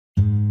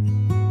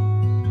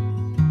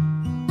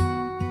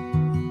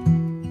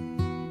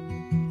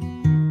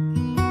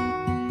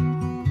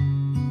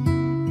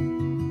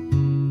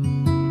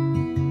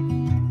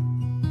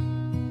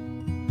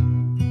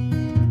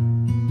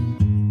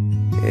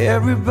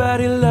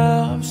Everybody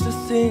loves the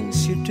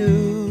things you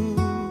do,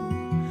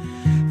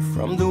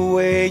 from the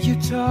way you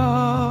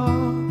talk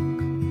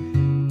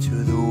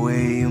to the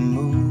way you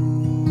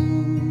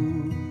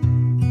move.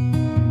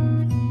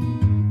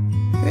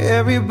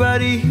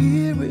 Everybody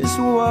here is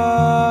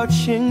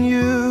watching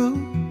you,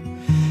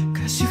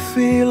 'cause you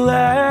feel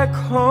like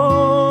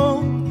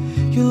home.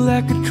 You're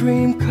like a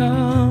dream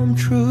come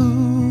true.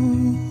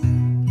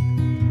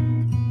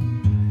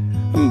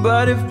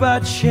 But if by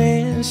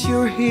chance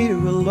you're here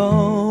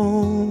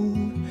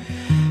alone,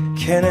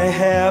 can I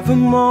have a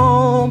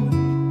moment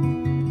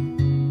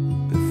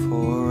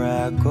before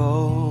I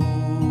go?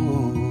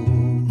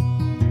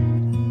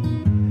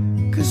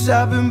 'Cause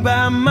I've been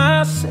by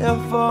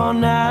myself all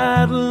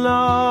night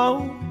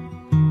long,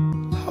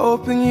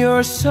 hoping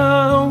you're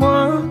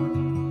someone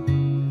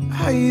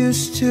I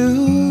used to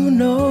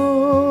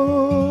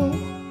know.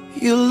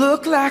 You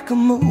look like a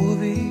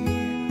movie,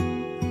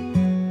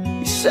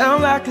 you sound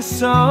like a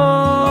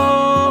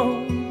song.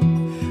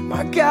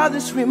 My God,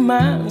 this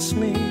reminds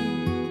me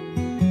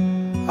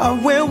of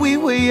when we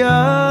were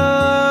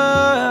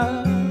young.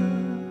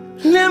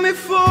 Let me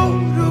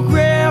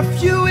photograph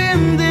you in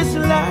this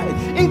light,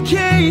 in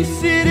case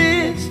it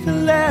is the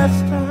last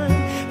time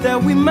that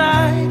we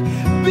might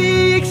be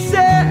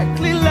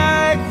exactly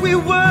like we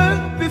were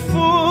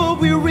before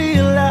we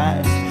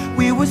realized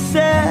we were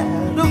sad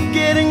of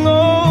getting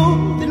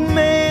old. It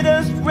made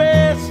us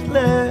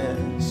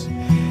restless.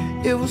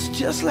 It was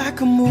just like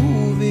a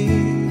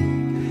movie,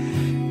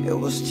 it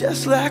was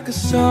just like a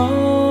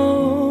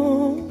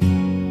song.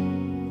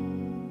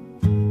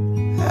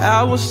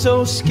 I was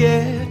so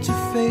scared to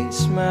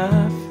face my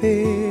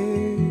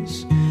fears,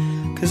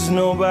 'cause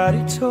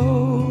nobody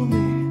told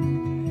me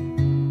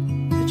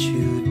that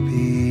you'd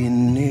be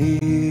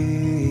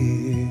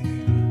near.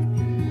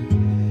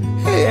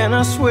 And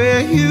I swear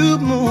you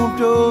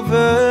moved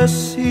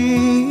overseas,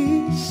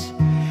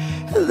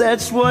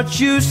 that's what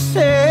you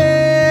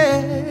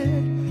said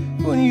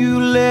when you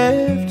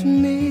left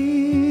me.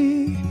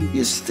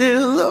 You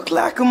still look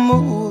like a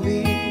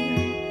movie,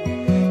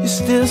 you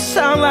still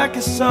sound like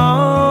a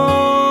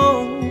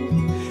song.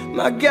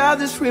 My God,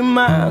 this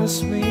reminds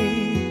me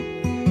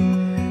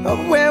of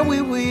when we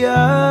were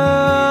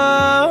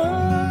young.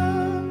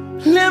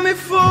 Let me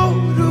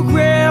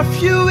photograph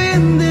you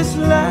in this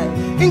light,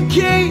 in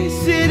case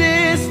it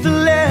is the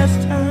last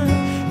time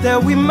that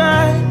we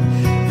might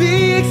be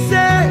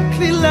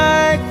exactly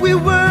like we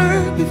were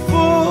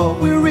before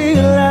we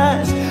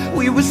realized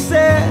we were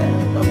sad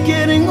of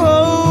getting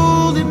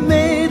old. It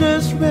made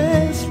us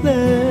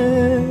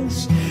restless.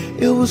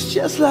 It was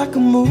just like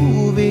a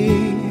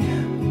movie,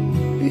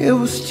 it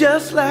was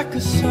just like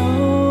a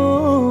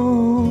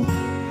song.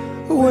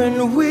 When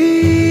we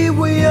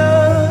were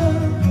young,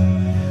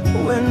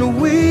 when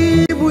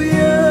we were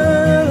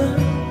young,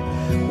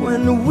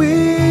 when we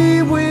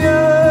were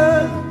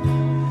young,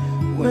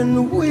 when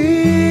we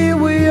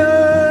were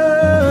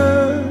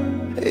young.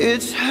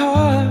 It's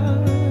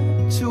hard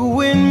to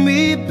win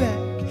me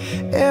back,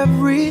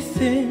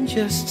 everything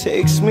just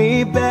takes me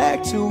back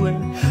to when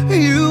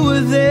you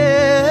were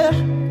there,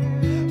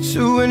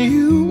 to when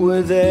you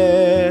were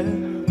there.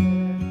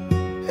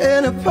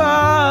 And a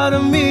part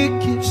of me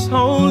keeps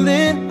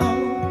holding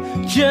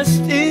on,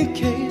 just in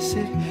case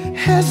it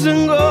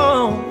hasn't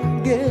gone.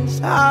 Guess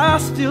I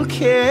still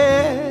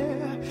care.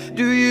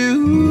 Do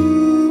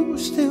you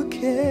still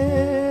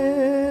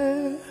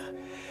care?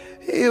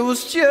 It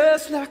was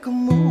just like a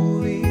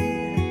movie,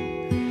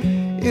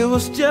 it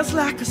was just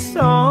like a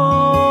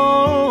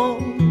song.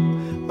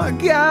 My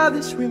God,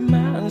 this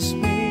reminds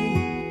me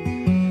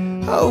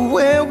of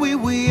when we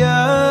were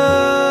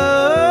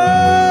young.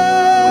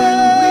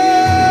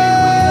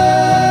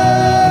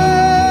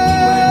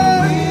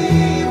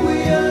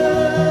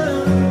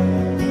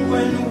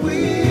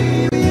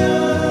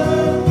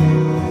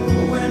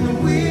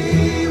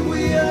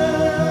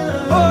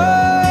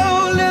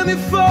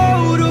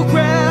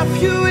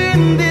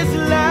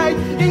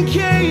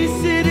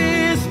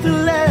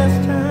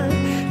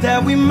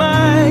 We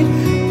might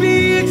be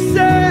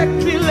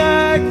exactly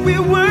like we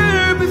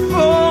were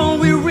before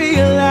we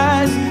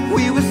realized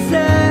we were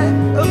sad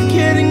of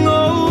getting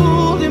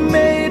old. It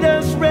made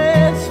us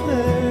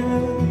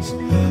restless.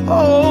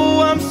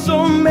 Oh, I'm so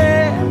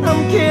mad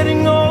I'm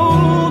getting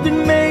old, it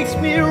makes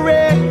me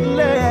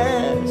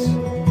reckless.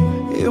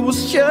 It was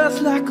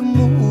just like a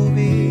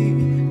movie,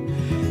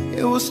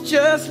 it was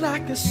just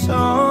like a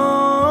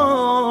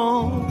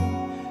song.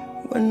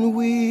 When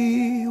we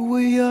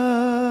were young.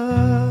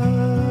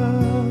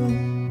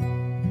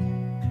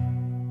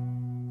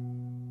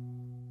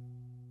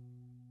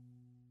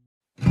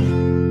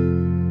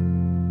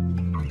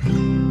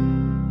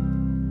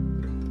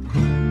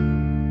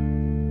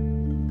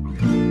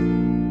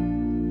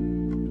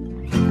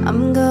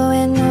 I'm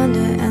going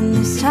under, and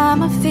this time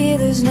I feel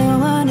there's no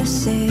one to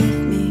save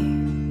me.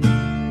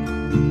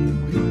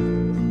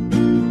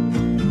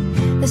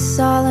 This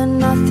all or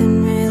nothing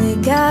really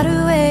got a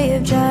way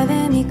of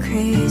driving me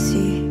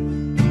crazy.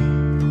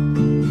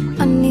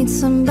 I need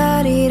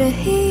somebody to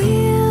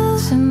heal,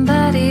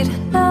 somebody to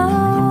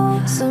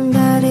know,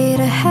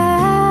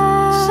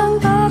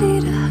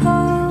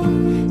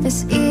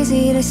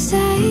 to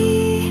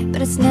say,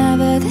 but it's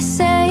never the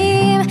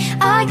same.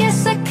 I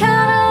guess I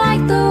kinda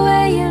like the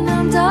way you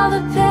numbed all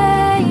the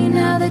pain.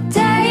 Now the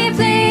day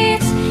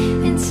bleeds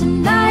into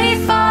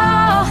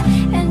nightfall,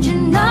 and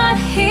you're not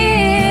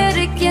here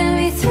to get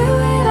me through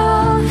it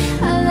all.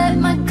 I let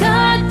my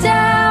guard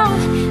down,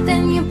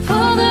 then you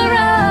pulled the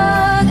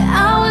rug.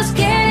 I was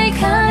getting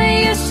kinda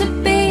used to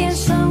being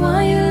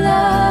someone you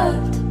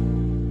loved.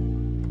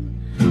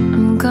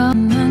 I'm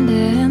going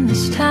under, and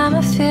this time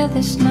I feel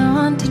there's no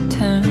one to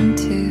turn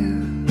to.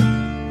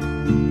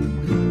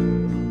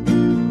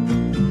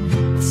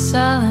 It's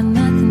all or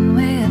nothing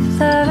way of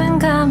loving,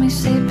 got me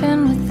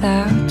sleeping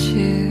without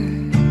you.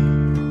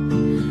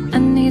 I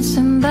need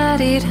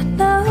somebody to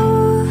know,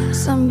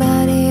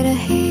 somebody to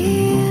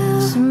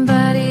heal,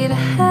 somebody to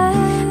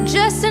have,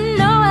 just to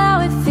know how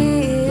it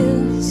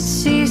feels.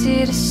 It's easy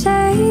to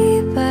say,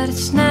 but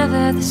it's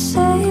never the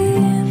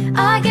same.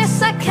 I guess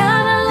I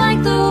kinda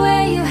like the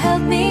way you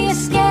helped me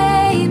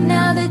escape.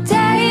 Now the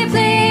day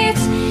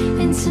bleeds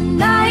into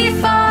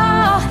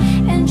nightfall,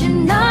 and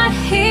you're not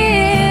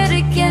here to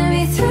get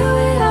me through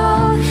it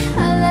all.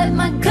 I let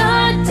my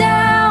guard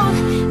down,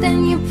 then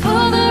you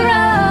pulled the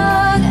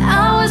rug.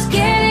 I was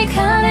getting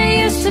kinda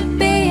used to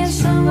being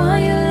someone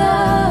you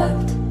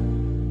loved.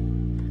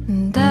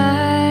 And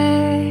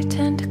I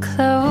tend to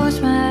close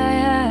my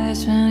eyes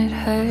when it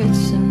hurts.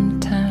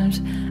 Sometimes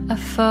I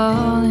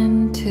fall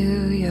into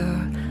your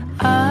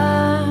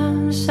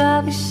arms.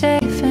 I'll be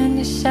safe in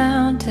your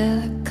sound till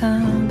I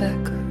come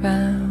back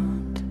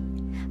around.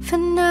 For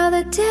now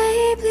the day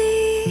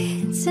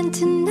bleeds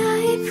into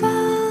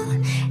nightfall,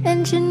 and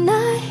you're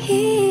not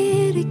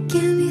here to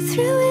get me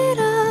through it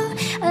all.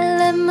 I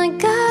let my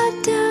guard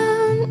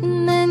down, and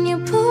then you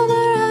pulled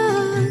the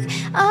rug.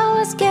 I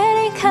was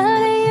getting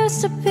kinda used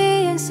to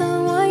being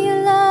someone you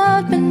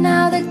loved. But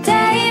now the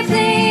day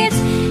bleeds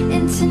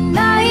into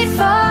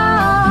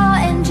nightfall,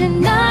 and you're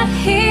not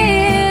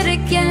here to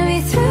get me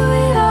through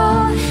it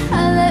all.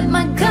 I let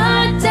my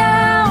guard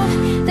down,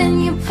 then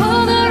you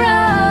pulled the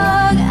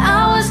rug.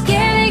 I was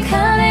getting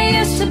kinda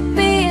used to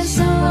being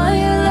someone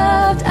you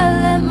loved. I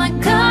let my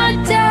guard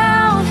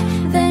down,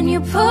 then you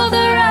pulled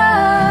the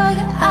rug.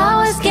 I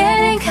was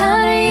getting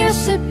kinda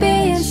used to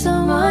being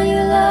someone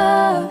you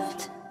loved.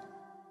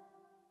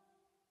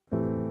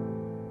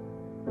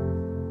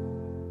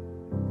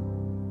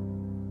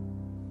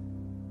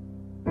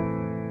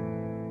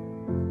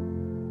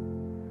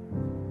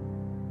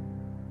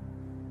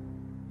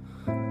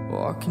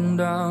 Walking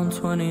down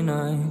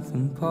 29th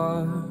and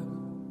Park,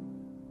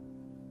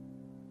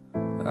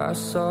 I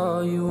saw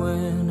you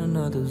in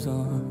another's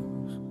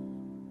arms.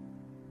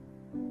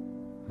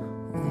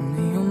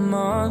 Only a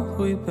month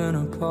we've been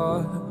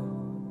apart,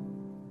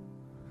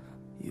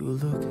 you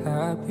look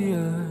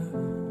happier.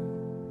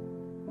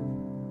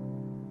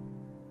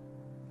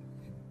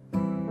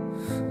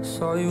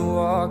 Saw you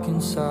walk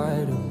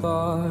inside a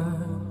bar.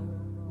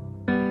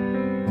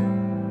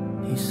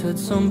 He said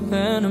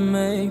something to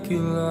make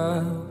you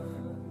laugh.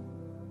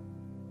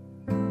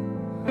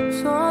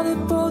 Saw that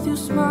both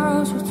your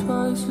smiles were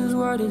twice as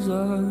wide as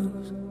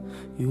ours.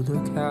 You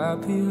look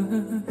happier,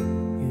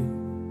 you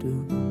do.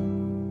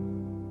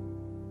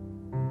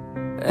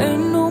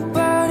 Ain't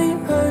nobody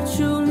hurt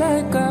you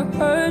like I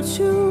hurt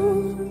you.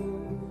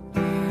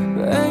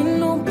 Ain't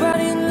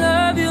nobody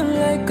love you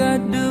like I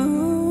do.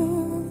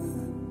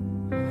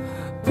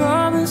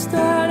 Promise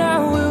that I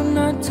will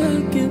not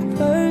take it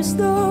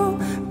personal,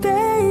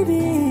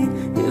 baby.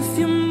 If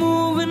you're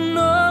moving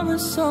on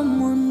with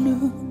someone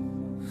new,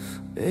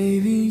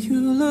 baby, you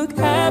look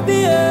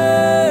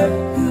happier,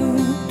 you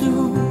do.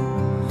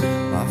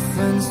 My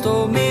friends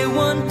told me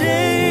one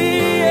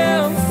day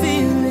I'll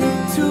feel it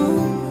too.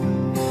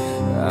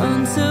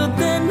 Until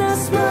then I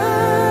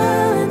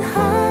smile and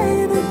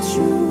hide the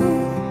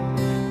truth.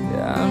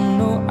 Yeah, I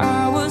know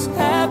I was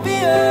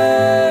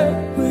happier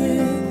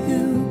with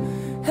you.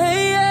 Hey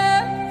yeah,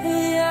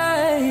 hey yeah,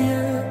 hey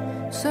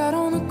yeah. Sat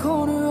on the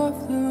corner of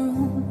the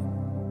room.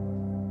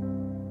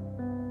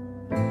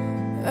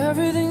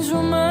 Everything's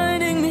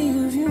reminding me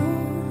of you.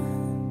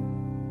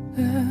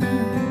 Yeah.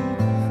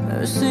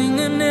 Nursing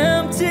an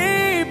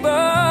empty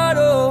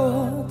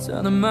bottle,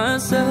 telling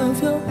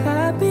myself you're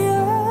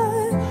happier,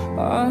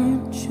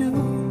 aren't you?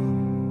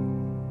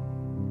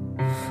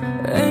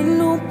 Ain't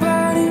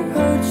nobody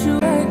hurt you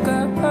like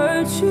I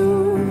hurt you.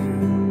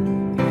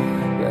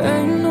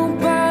 Ain't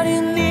nobody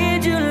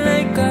need you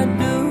like I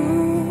do.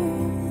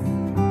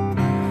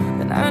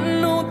 And I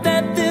know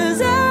that there's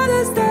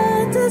others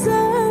that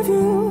deserve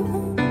you,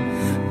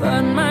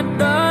 but my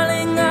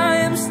darling, I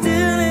am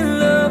still in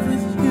love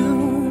with you.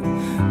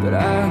 But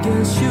I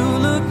guess you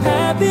look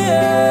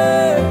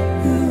happier,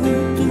 you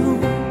do.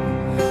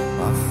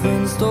 My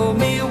friends told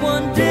me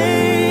one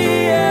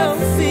day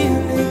I'll feel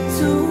it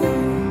too.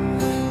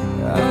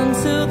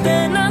 Until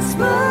then I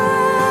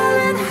smile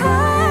and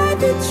hide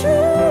the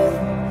truth.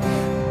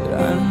 But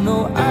I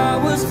know I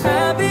was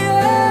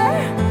happier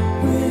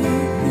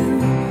with you.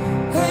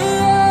 Hey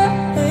yeah,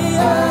 hey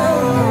yeah.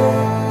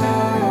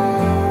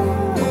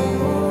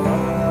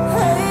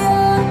 Hey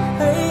yeah,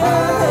 hey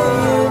yeah, hey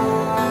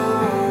yeah.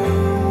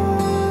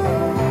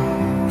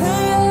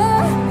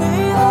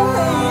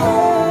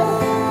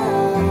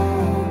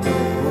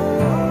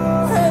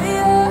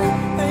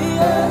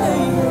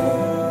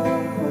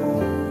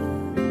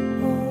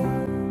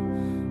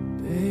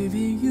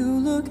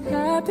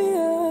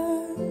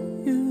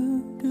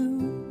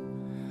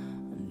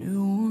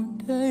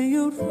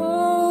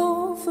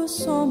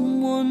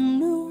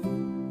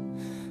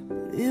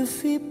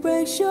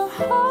 breaks your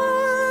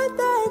heart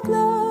like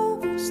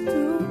lovers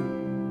do.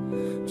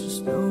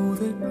 Just know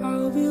that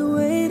I'll be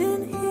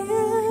waiting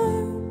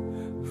here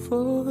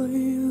for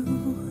you.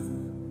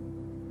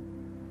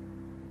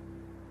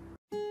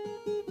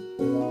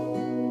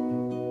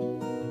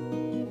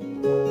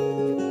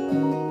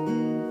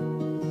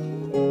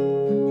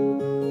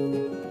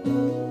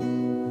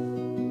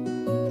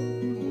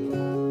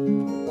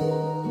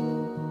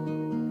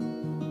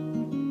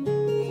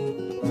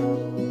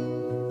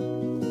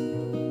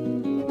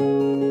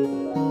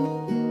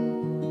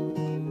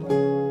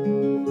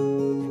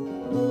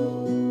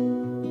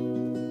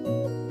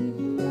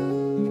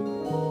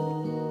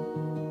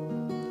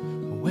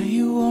 Where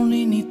you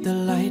only need the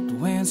light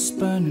when it's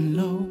burning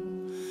low,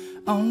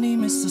 only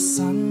miss the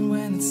sun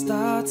when it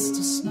starts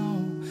to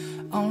snow,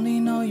 only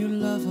know you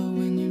love her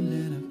when you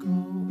let her go.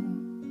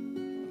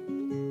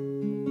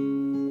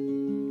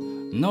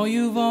 Know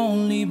you've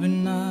only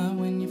been high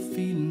when you're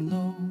feeling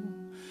low,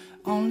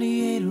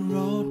 only hate a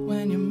road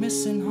when you're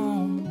missing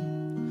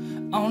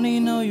home, only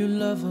know you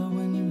love her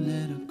when you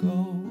let her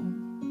go.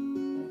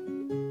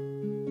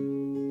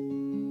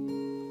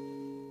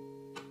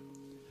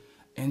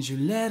 And you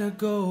let her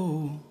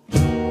go.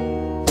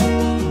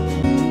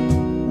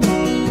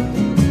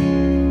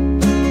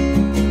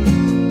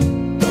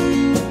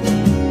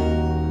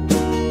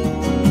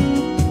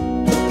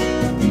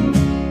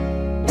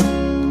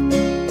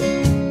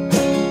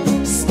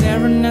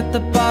 Staring at the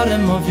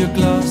bottom of your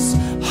glass,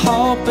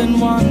 hoping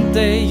one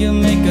day you'll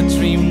make a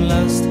dream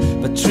last.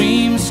 But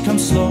dreams come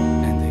slow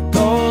and they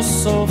go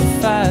so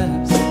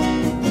fast.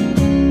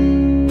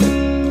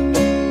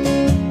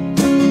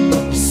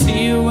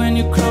 When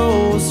you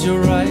close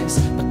your eyes,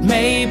 but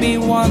maybe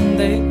one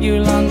day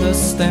you'll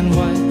understand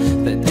why,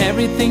 that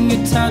everything you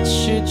touch,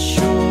 it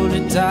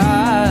surely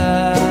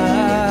dies.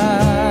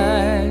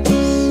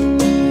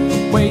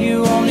 Where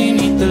you only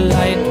need the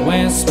light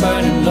when it's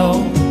burning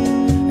low,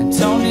 and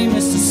only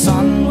miss the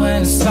sun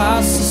when it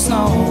starts to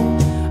snow,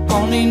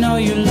 only know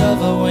you love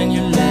her when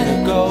you let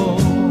her go.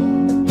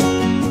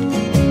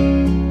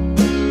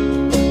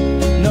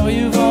 Know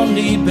you've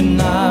only been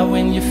high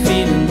when you're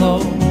feeling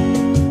low,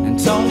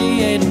 only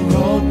hate a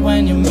road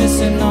when you're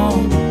missing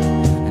home,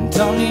 and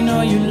only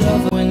know you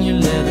love her when you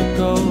let her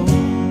go.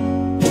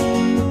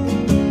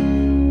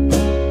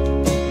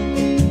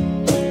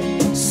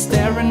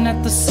 Staring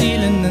at the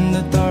ceiling in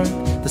the dark,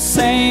 the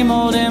same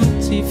old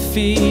empty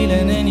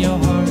feeling in your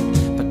heart.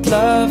 But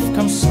love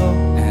comes slow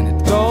and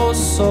it goes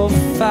so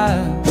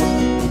fast.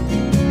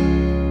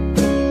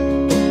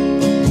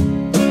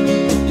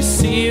 You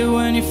see it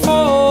when you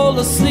fall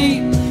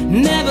asleep,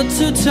 never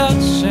to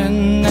touch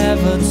and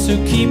never to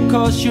keep,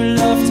 'cause you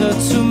loved her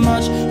too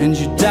much and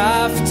you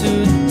dive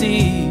too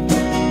deep.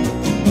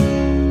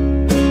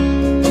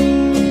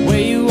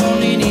 Where you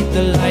only need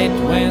the light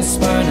when it's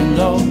burning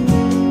low,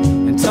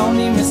 and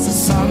only miss the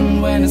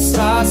sun when it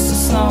starts to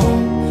snow,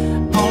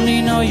 only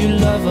know you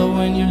love her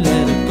when you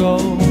let her go.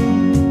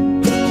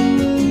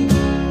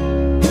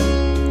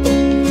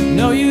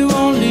 Know you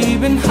only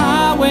been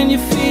high when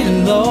you're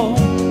feeling low,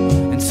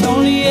 it's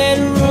only hate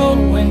a road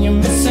when you're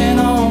missing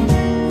home,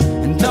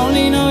 and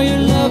only know you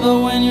love her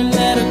when you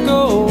let her go.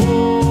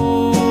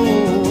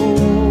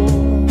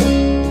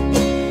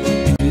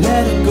 And you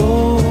let her go.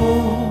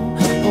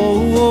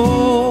 Oh, oh,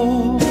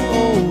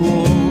 oh,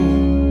 oh.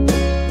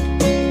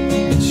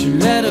 And you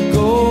let her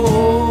go.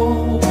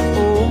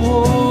 Oh,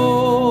 oh,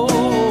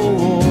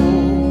 oh.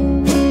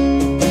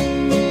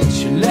 And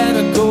you let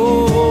her go.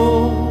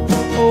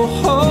 Oh,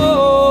 oh.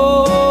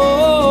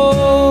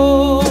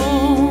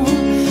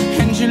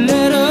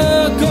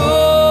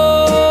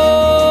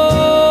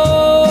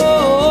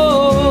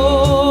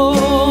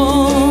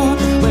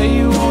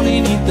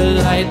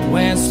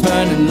 When it's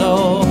burning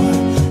low,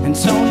 and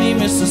only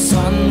miss the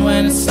sun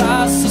when it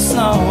starts to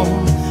snow,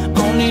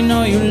 only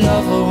know you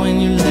love her when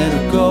you let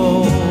her go.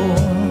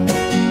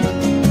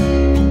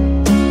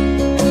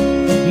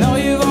 Know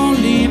you've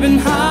only been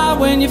high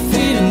when you're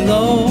feeling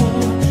low,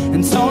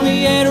 and only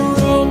hate a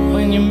road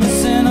when you're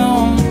missing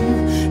home,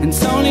 and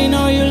only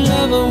know you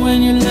love her when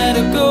you let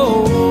her go.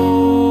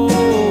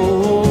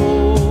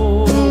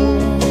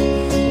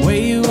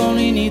 Where you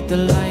only need the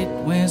light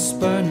when it's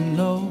burning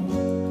low,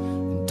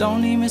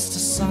 only miss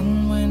the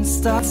sun when it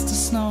starts to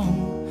snow,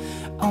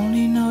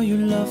 only know you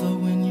love her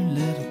when you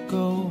let her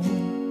go.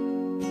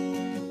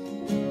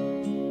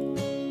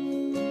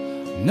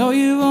 Know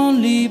you've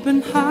only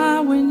been high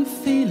when you're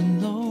feeling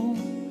low,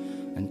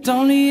 and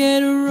only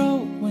hit a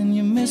road when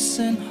you're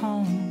missing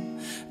home,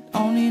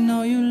 only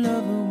know you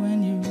love her when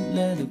you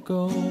let her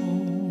go.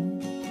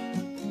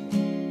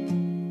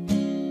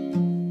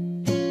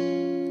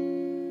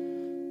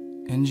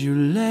 And you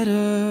let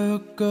her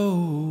go.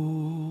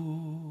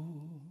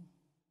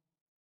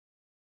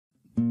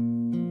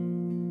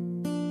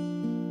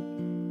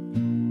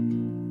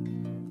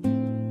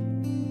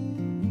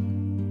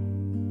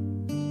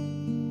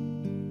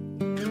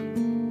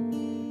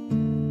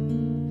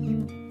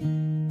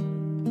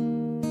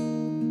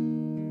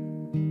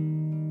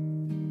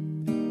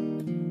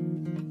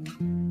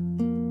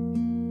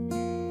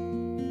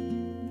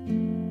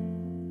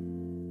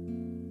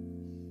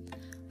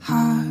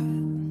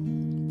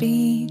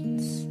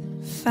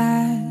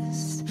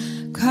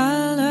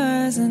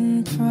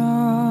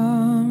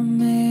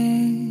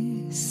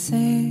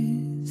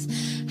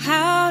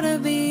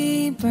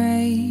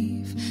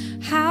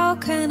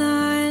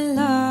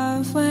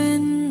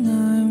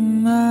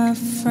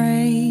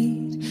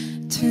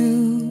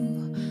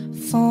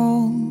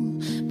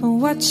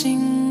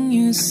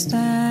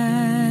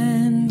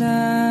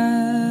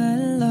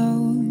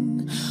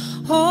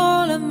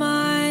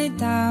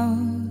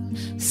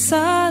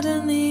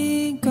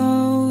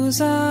 goes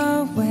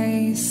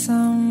away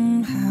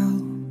somehow.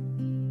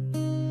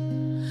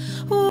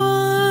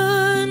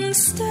 One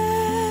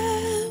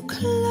step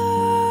closer.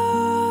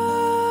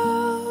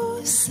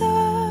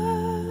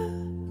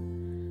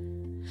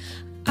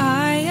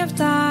 I have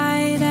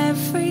died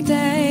every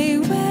day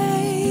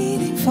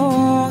waiting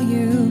for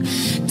you.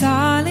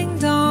 Darling,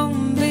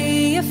 don't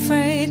be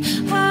afraid.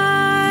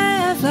 I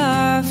have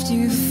loved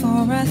you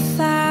for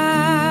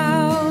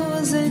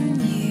 1,000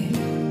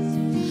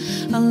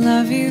 years. I'll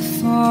love you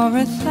for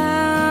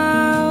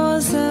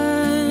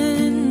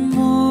 1,000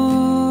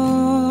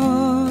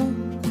 more.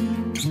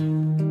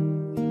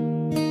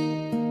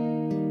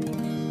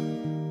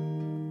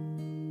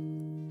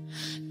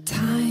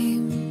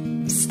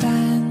 Time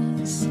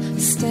stands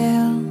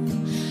still,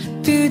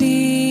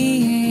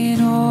 beauty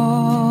in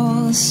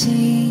all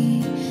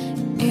she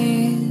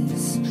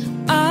is.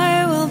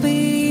 I will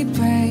be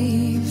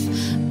brave,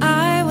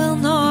 I will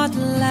not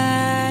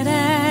let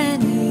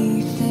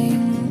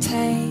anything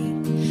take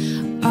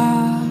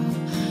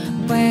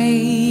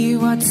away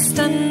what's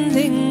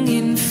standing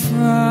in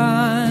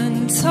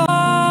front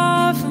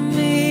of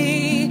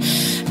me.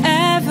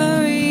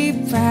 Every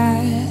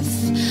breath,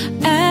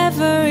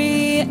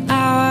 every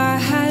hour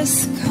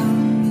has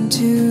come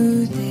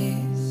to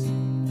this.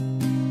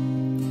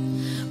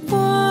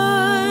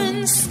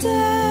 One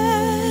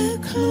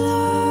step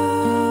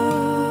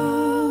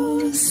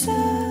closer.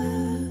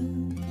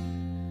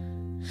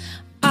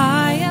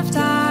 I have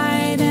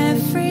died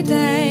every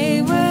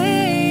day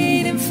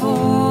waiting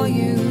for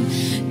you.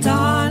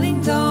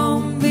 Darling,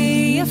 don't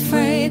be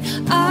afraid.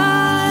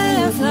 I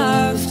have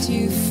loved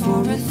you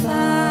for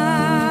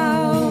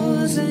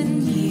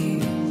 1,000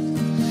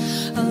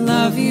 years. I'll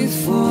love you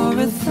for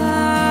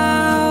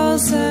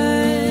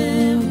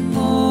 1,000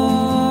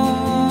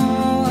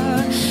 more.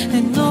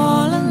 And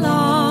all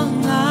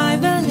along I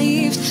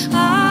believed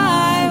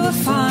I would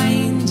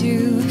find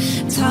you.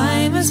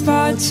 Time has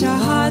brought your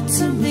heart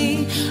to me.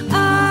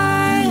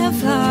 I have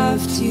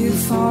loved you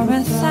for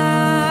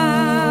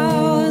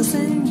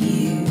 1,000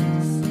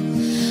 years.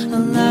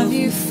 I'll love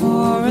you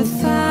for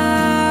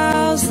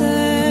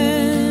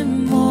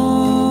 1,000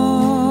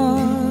 more.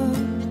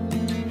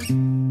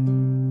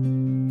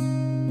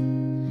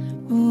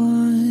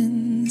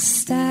 One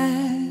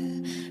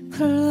step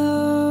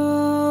closer.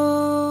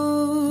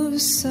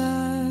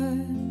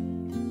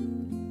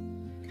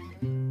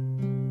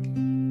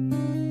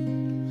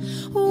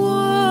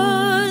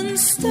 One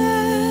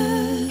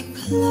step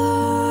closer.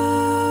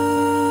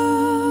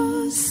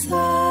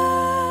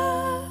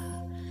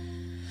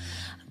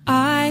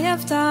 I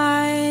have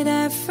died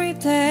every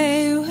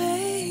day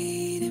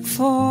waiting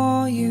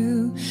for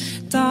you.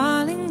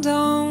 Darling,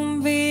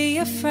 don't be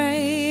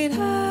afraid.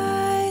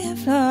 I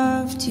have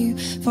loved you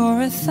for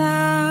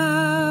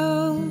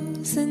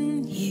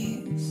 1,000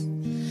 years.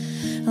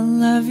 I'll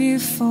love you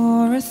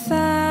for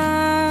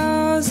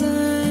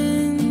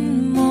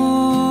 1,000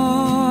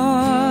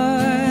 more.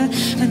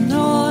 And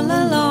all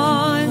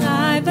along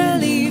I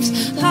believed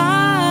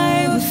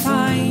I would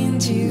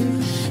find you.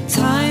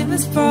 Time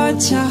has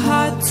brought your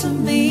heart to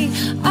me.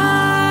 I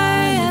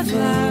have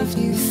loved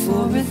you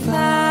for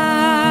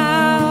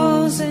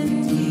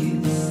 1,000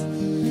 years.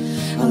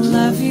 I'll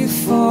love you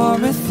for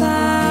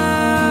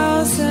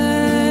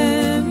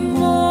 1,000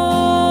 more.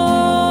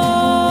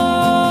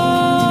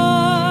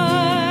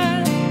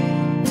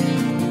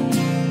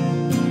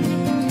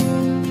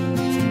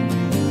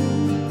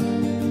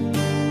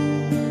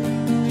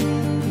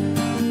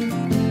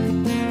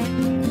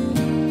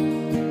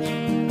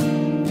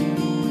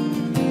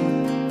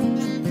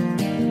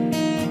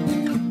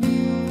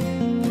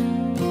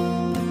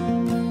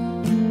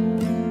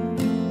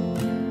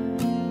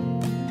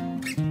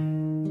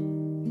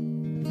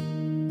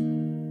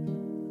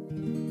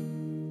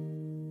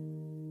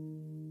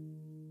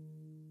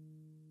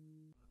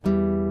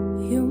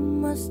 You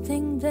must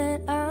think that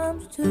I'm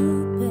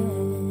stupid.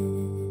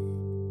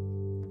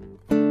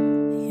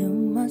 You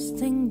must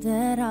think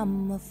that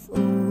I'm a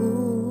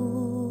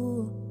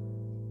fool.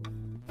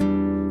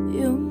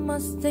 You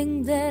must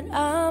think that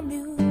I'm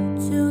new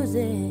to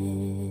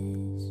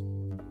this,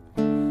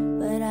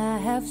 but I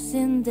have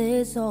seen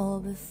this all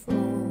before.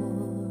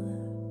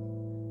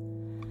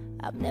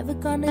 I'm never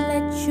gonna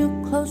let you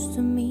close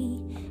to me,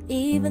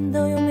 even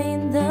though you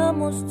mean the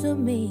most to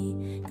me.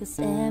 'Cause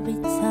every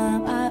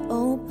time I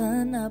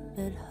open up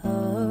it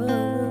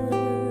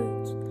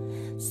hurts.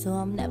 So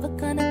I'm never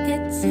gonna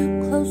get too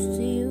close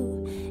to you,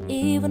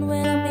 even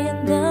when I mean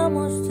the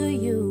most to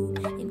you,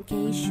 in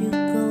case you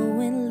go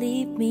and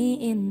leave me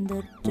in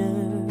the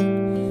dirt.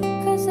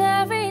 'Cause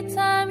every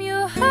time you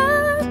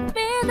hurt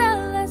me, the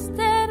less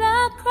that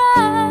I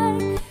cry.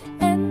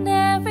 And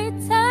every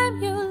time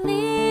you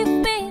leave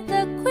me,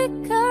 the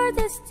quicker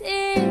this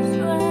tears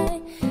dry.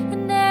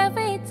 And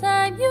every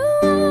time you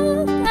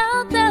walk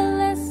out, the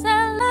less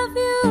I love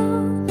you.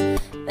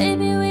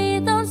 Baby, we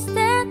don't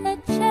stand a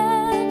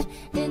chance.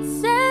 It's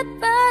sad,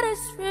 but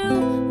it's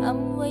true.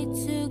 I'm way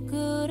too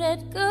good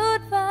at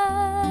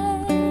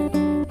goodbye.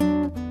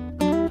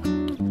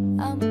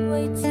 I'm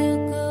way too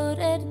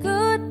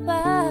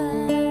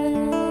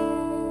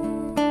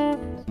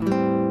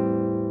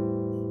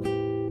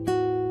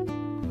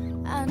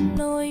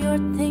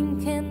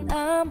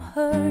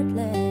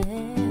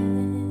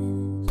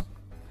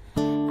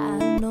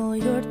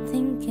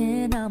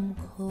when I'm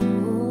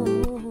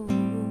cold.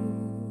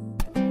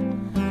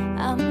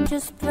 I'm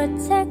just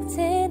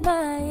protecting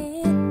my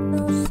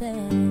innocence.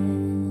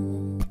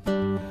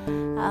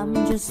 I'm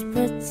just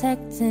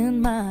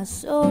protecting my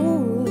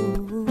soul.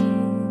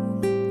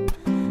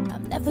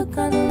 I'm never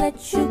gonna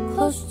let you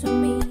close to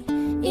me,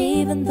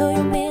 even though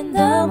you mean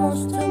the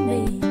most to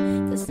me.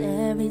 'Cause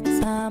every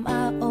time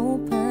I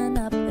open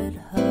up it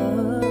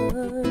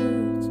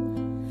hurts.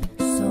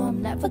 So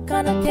I'm never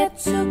gonna get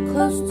too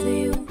close to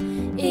you,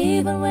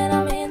 even when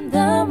I'm in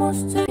the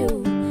most to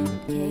you. In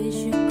case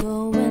you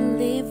go and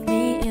leave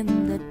me in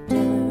the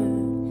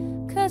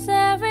dirt. 'Cause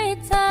every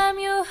time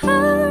you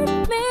hurt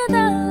me,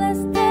 the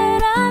less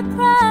that I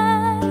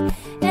cry.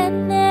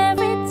 And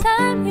every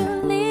time you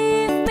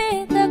leave me,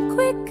 the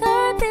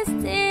quicker this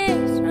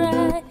tears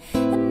right.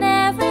 And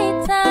every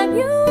time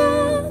you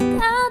walk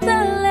out,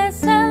 the less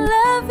I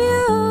love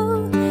you.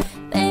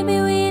 Baby,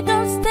 we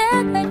don't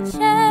stand a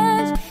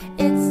chance.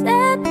 It's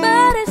sad,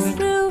 but it's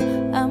true.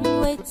 I'm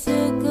way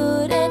too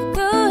good at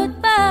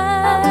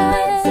goodbye. I'm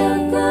way too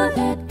good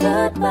at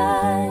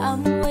goodbye.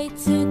 I'm way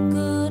too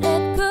good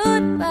at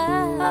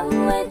goodbye. I'm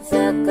way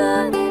too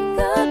good at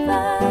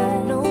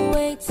goodbye. No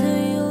way till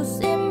you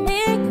see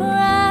me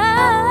cry.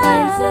 I'm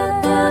way too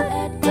good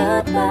at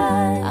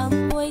goodbye. I'm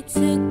way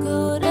too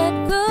good at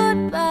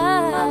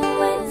goodbye. I'm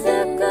way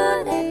too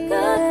good at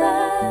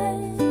goodbye.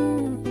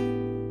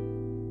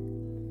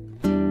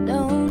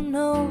 No,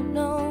 no,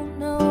 no,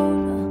 no,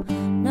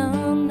 no,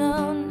 no, no,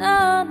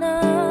 no,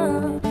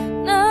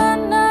 no,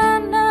 no,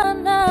 no,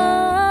 no.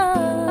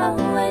 I'm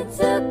way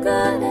too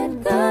good at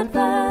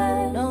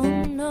goodbye. No,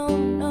 no,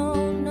 no,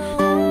 no.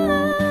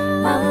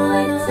 I'm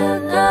way too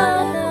good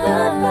at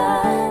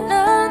goodbye.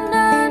 No,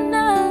 no,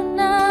 no,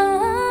 no.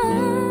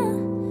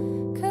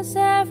 'Cause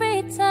every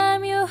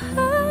time you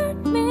hurt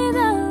me,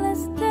 the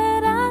less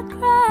that I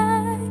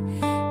cry.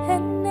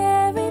 And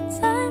every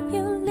time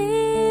you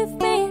leave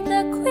me,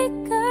 the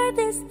quicker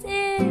this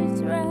tears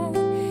right.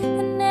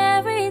 And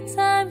every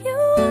time you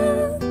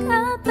walk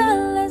out, the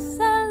less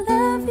I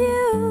love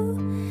you.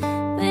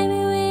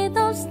 Baby, we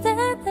don't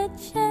stand a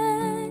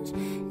chance.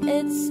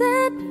 It's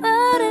sad,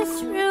 but it's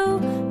true.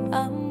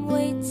 I'm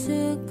way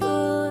too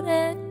good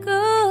at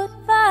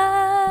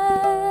goodbyes.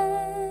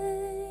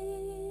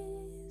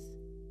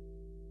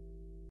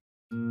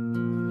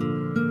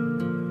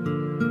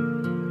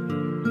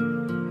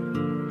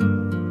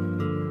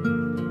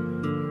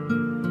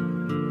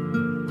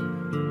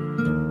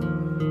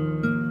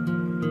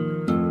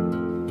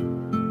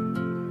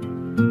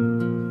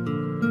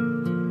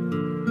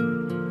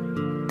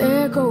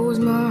 There goes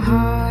my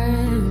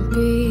heart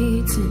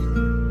beating,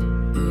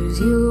 'cause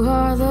you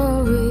are the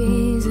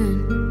reason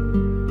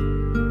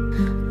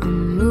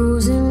I'm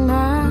losing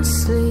my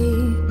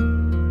sleep.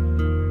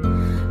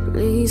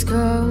 Please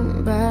come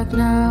back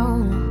now.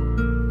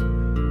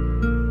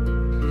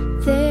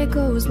 There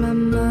goes my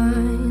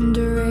mind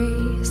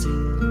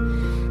racing,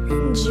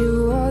 and you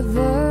are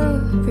the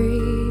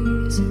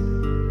reason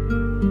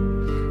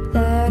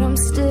that I'm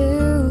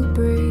still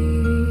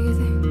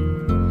breathing.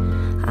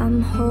 I'm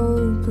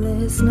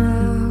hopeless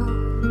now.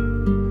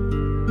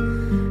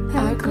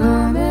 I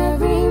climb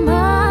every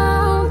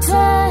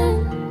mountain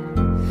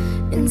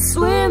and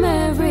swim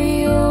every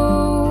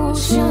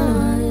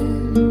ocean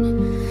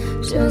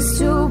just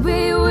to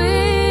be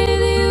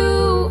with you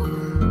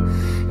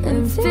and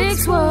fix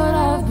what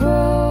I've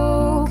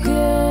broken.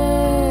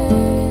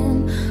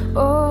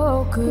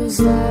 Oh, 'cause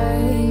I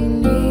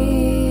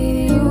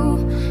need you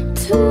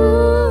to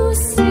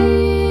see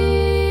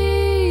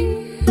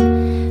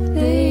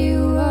that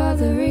you are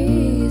the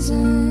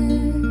reason.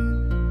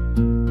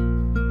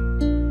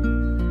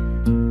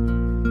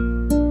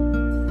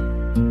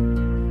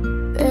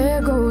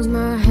 There goes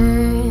my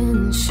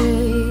hand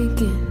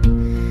shaking,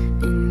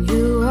 and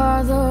you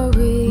are the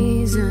reason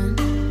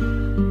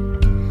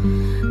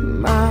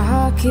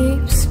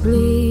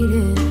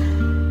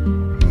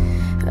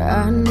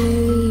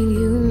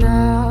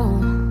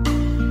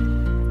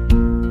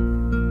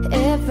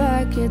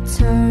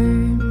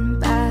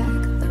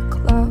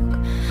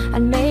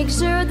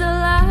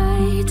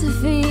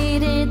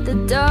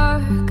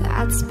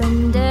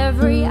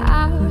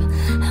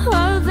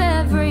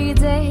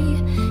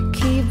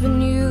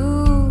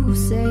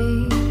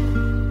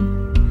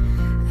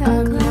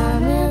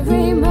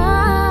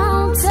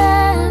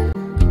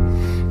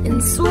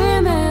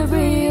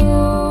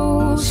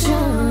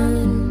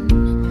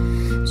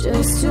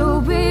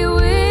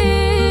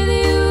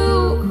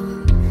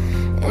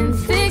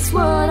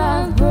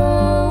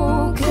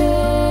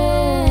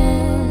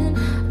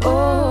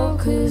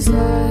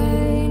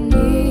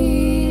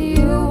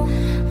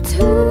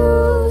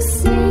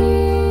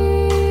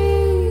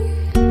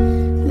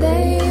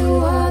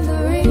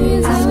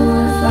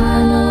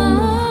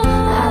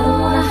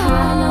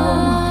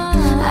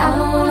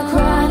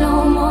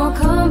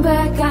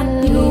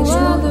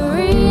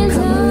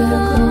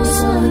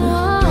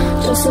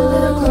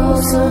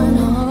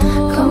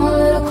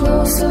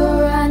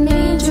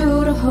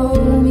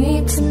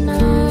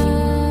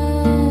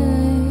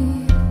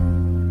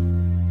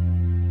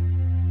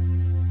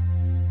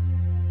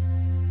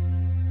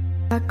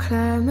I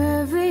climb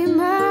every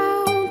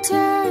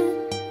mountain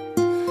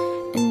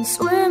and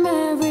swim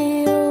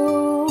every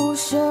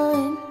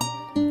ocean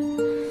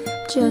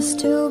just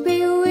to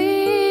be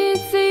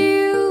with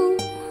you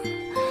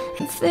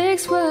and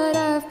fix what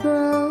I've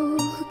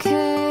broken.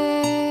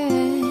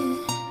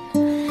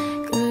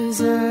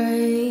 'Cause I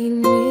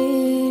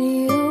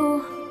need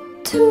you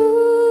to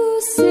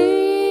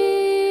see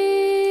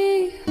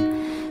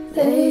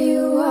that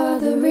you are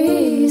the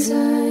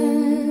reason.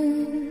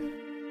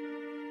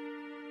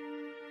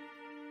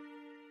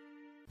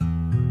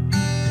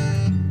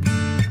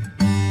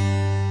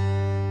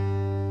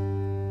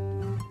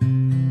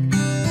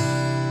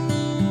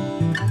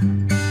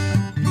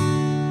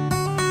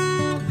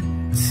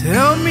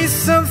 Tell me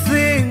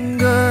something,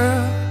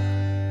 girl.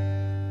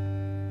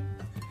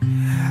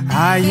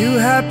 Are you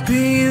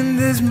happy in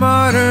this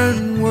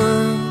modern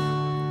world?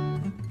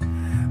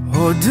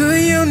 Or do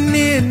you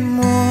need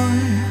more?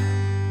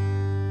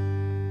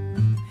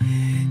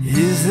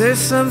 Is there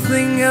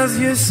something else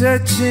you're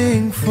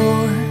searching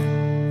for?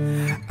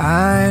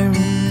 I'm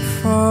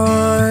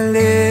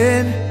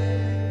falling.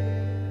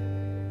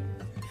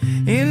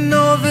 In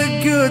all the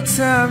good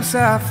times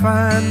I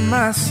find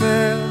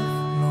myself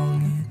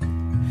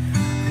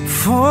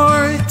for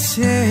a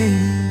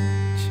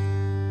change,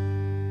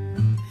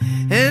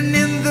 and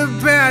in the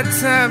bad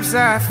times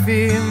I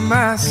feel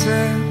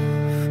myself.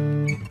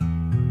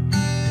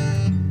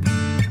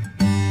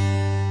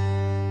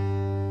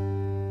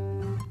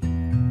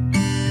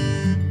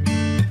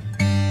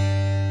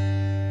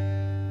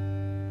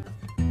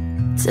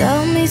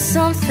 Tell me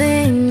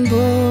something,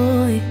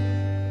 boy.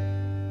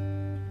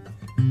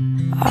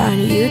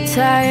 Aren't you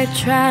tired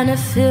trying to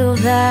fill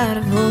that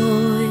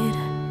void?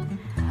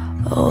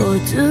 Or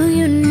do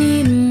you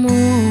need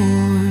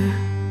more?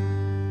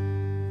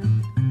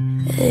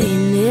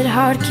 Ain't it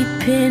hard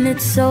keeping it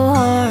so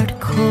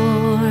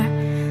hardcore?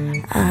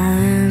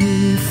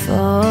 I'm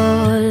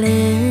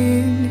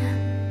falling.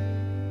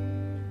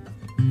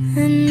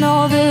 In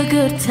all the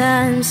good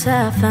times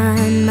I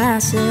find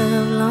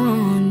myself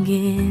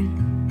longing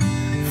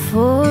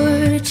for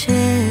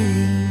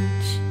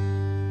change,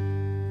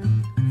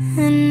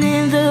 and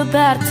in the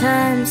bad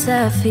times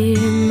I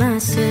fear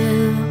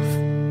myself.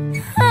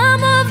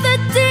 I'm of the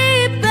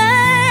deep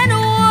end,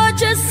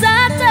 watch as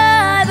I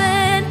dive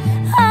in.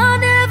 I'll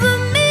never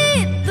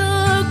meet the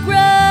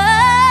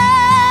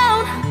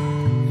ground.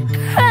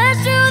 Crash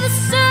to the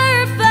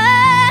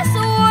surface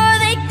where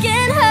they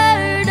can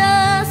hurt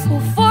us.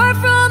 We're far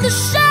from the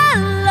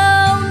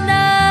shallow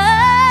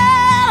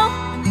now.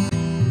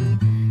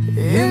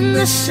 In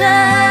the shallow.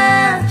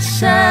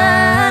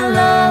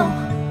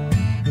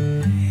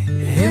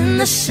 In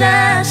the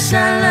shallow.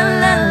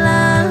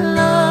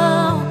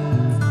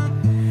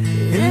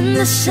 In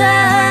the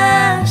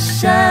shallow,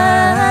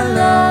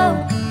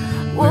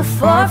 we're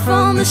far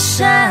from the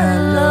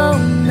shallow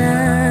now.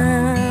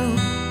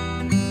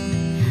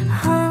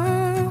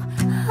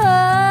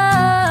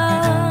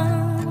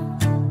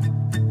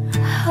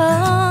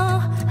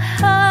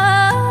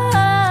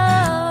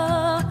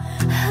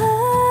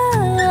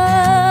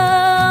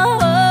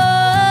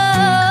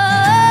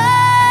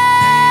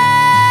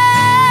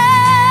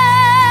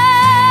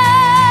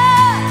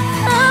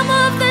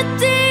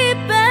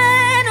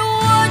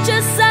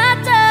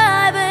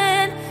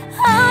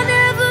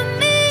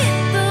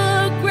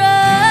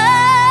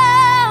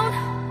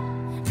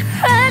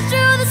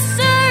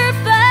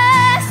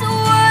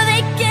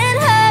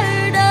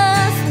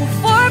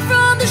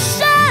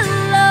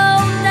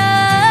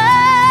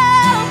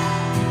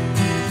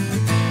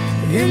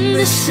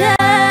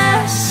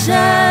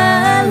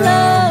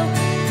 Shallow,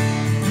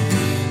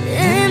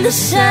 in the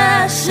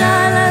shallow,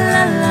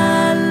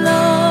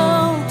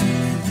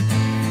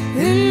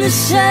 in the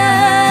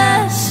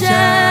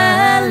shallow,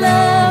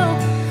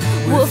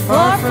 we're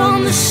far from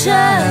the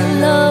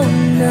shallow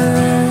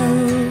now.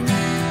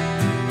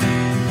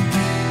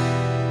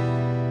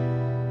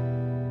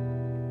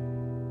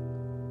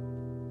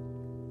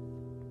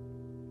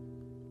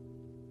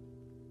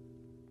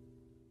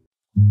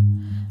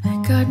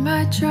 Got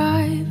my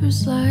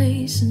driver's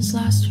license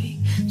last week,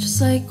 just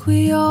like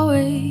we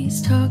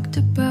always talked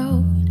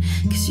about.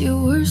 'Cause you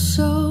were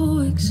so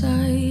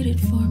excited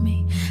for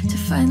me to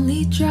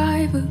finally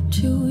drive up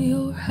to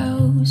your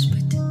house.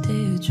 But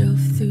today I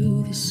drove through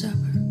the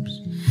suburbs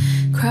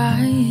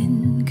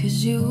crying 'cause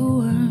you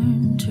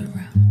weren't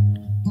around.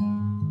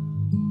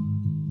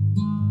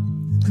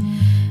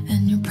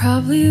 And you're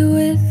probably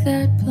with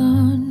that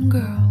blonde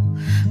girl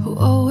who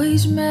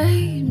always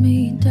made me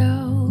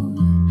doubt.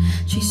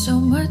 She's so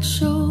much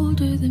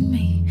older than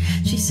me.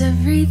 She's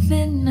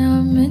everything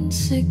I'm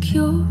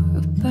insecure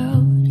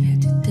about. Yeah,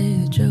 today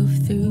I drove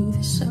through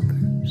the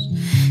suburbs.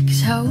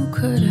 'Cause how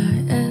could I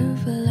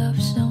ever love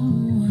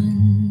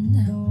someone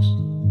else?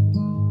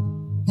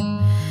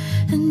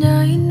 And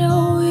I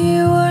know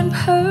you aren't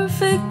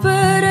perfect,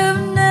 but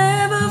I've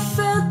never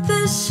felt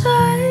this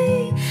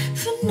way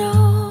for no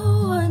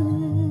one.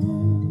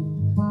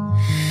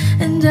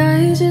 And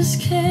I just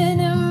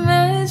can't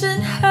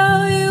imagine how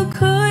you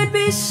could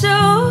be so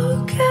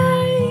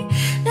okay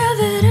now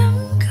that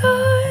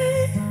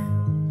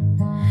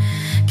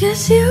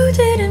Guess you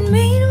didn't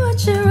mean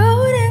what you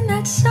wrote in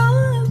that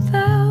song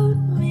about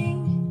me.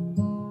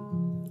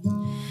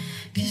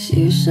 'Cause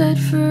you said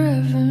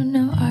forever,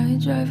 now I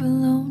drive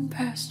alone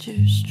past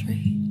your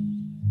street.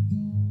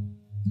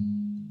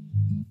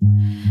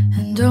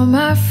 And all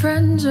my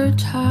friends are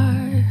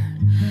tired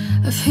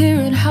of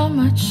hearing how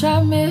much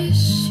I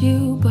miss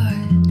you,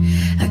 but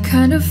I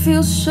kind of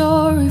feel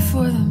sorry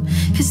for them,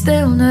 'cause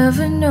they'll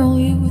never know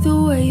you the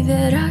way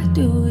that I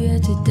do. Yeah,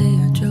 today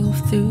I drove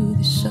through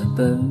the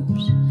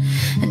suburbs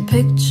and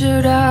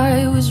pictured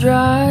I was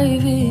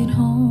driving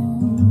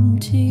home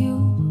to you.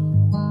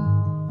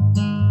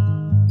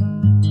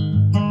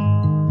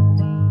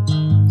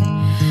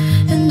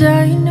 And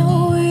I know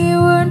we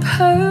weren't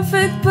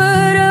perfect,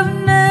 but I've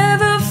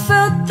never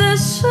felt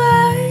this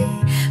way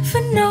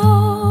for no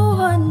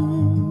one.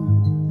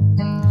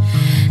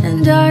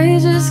 And I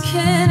just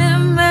can't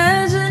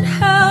imagine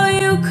how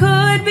you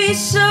could be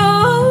so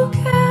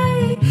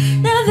okay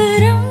now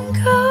that I'm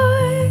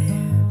gone.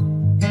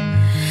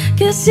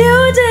 Guess you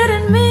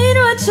didn't mean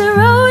what you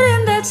wrote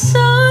in that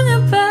song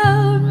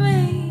about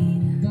me.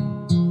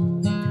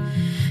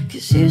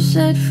 'Cause you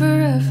said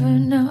forever,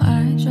 now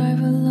I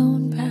drive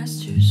alone past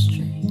your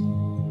street.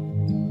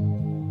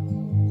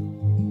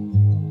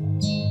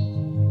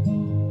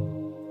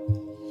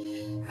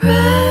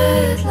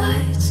 Red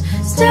lights,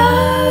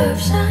 stop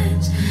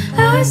signs, I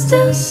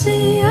still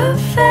see your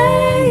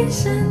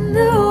face in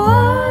the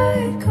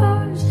white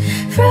cars,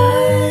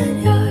 front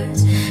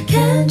yards.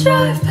 Can't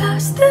drive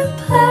past the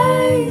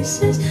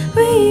places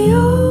we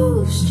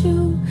used to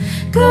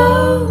go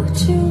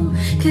to,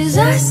 'cause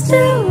I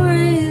still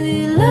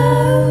really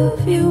love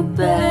you,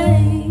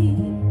 babe.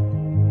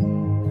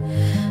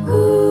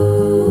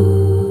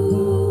 Ooh.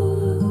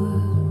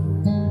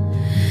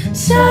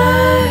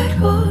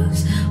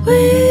 Sidewalks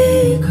we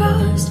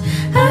crossed,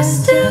 I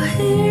still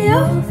hear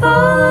your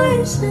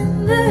voice in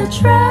the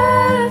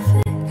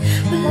traffic.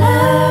 We're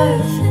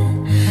laughing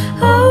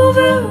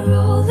over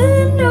all the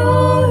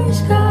noise.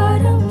 God,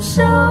 I'm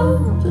so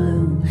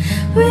blue.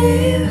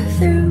 We're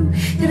through,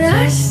 and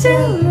I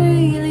still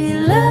really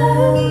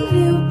love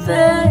you,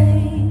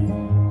 babe.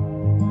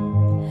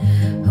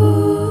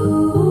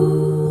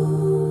 Ooh.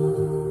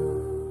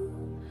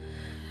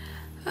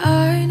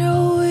 I know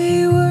we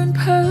weren't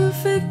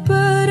perfect,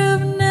 but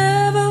I've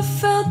never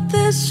felt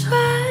this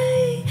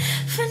way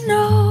for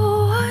no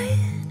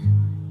one.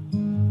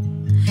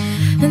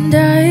 And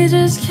I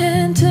just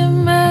can't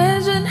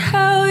imagine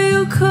how you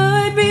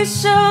could be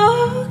so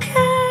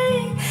okay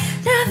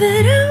now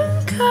that I'm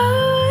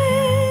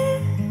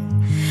gone.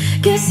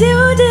 Guess you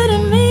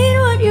didn't mean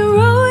what you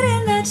wrote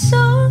in that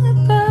song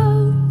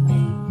about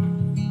me.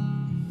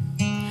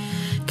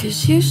 'Cause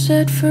you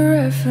said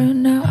forever,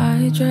 now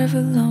I drive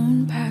alone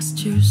past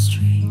your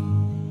street.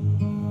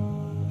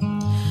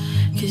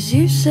 'Cause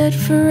you said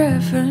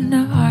forever,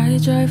 now I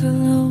drive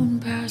alone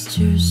past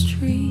your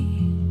street.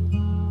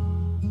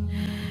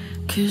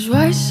 'Cause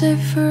why say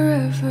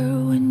forever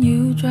when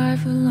you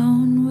drive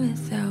alone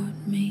without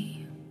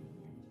me?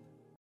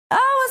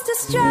 I was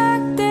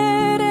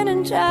distracted and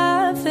in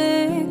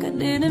traffic. I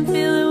didn't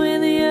feel it when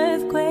the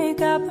earthquake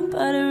happened,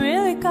 but it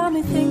really got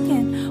me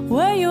thinking.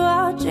 Were you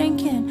out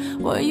drinking?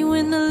 Were you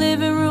in the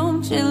living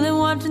room chilling,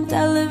 watching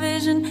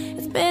television?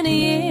 It's been a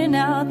year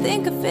now. I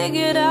think I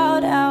figured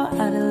out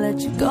how to let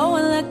you go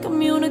and let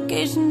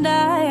communication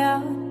die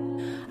out.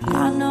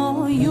 I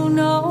know, you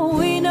know,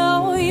 we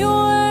know you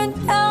weren't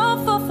down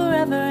for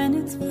forever, and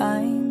it's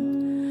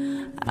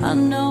fine. I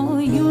know,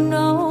 you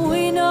know,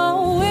 we know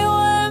we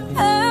weren't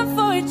meant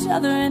for each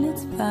other, and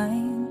it's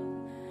fine.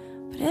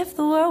 But if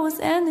the world was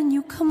ending,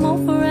 you come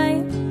over,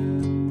 right?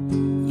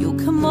 You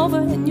come over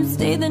and you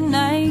stay the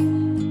night.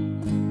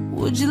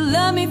 Would you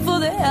love me for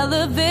the hell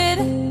of it?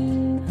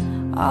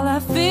 All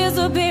our fears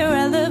would be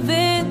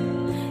irrelevant.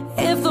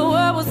 If the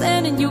world was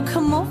ending, you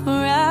come over,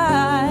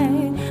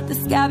 right? The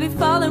sky be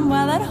falling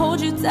while I'd hold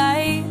you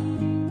tight.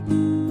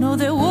 No,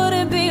 there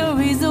wouldn't be a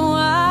reason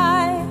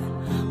why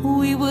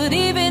we would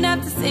even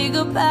have to say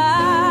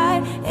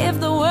goodbye. If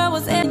the world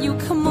was ending, you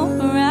come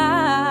over,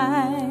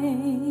 right?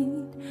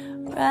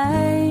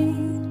 Right.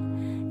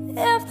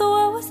 If the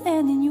world was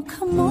ending, you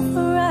come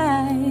over,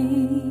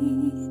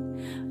 right?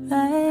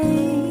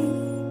 Right.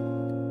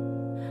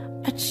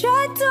 I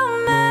tried to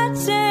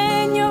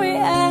imagine your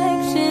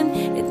reaction.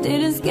 It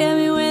didn't scare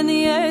me when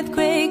the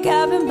earthquake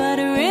happened, but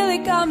it really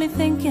got me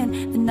thinking.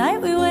 The night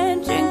we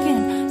went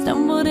drinking,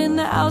 stumbled in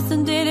the house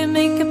and didn't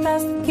make it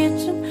past the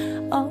kitchen.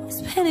 Oh,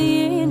 it's been a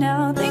year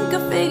now. I think I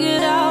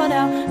figured out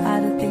how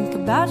to think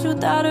about you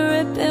without it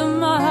ripping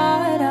my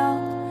heart out.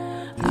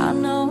 I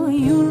know,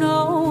 you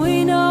know, we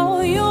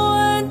know you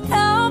weren't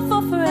down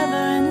for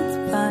forever, and it's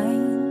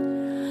fine.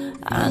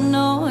 I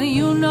know,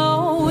 you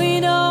know, we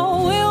know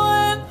we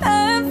weren't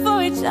meant for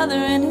each other,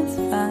 and it's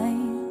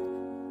fine.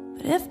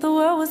 But if the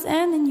world was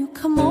ending, you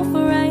come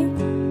over, right?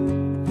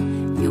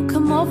 You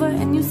come over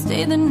and you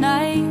stay the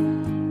night.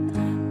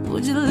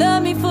 Would you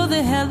love me for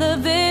the hell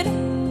of it?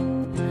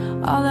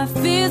 All our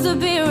fears would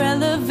be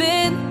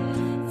irrelevant.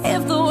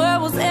 If the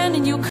world was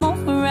ending, you come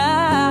over,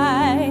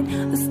 right?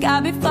 The sky sky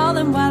be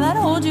falling while I'd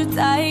hold you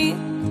tight.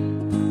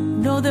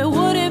 No, there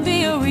wouldn't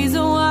be a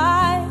reason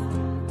why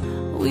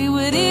we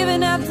would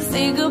even have to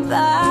say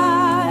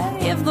goodbye.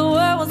 If the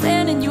world was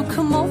ending, you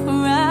come over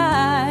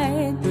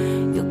right.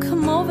 You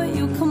come over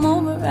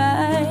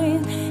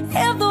right.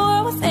 If the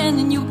world was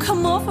ending, you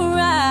come over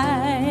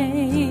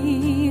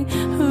right,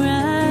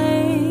 right.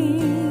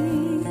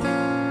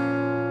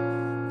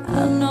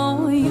 I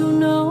know, you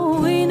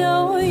know, we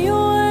know you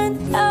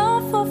weren't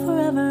out for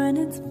forever and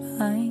it's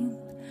fine.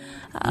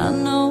 I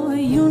know,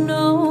 you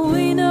know,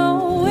 we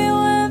know we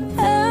weren't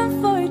meant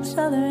for each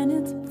other and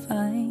it's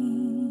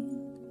fine.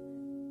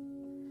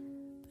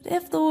 But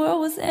if the world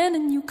was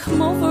ending, you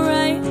come over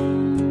right.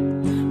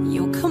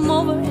 You come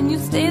over and you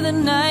stay the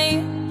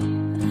night.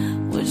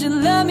 Would you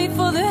love me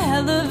for the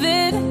hell of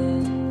it?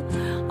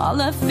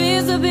 All our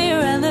fears would be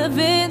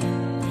irrelevant.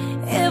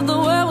 If the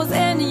world was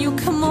ending, you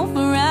come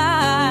over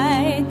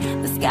right.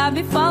 The sky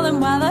be falling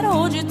while I'd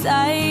hold you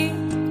tight.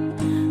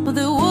 But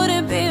there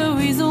wouldn't be a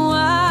reason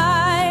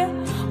why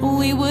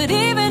we would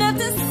even have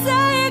to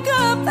say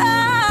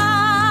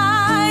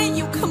goodbye.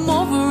 You come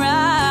over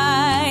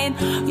right.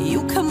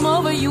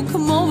 You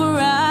come over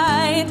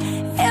right.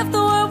 If the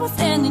world was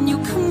ending, you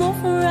come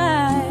over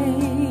right,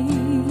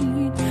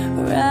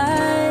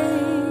 right.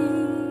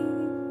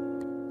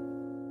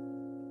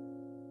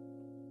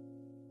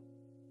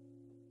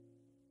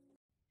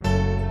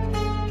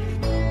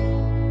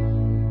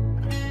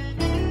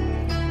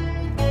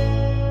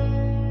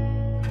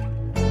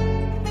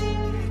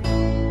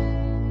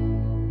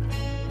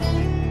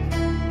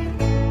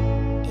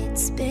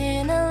 It's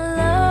been a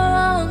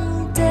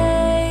long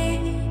day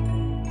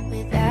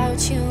without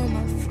you,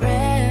 my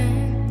friend,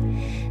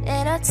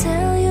 and I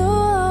tell you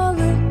all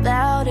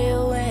about it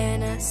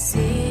when I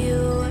see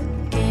you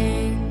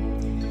again.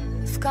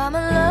 We've come a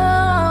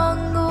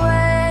long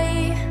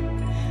way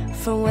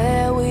from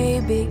where we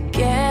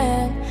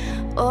began.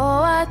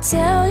 Oh, I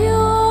tell you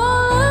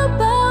all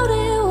about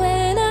it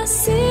when I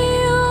see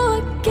you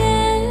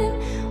again,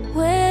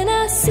 when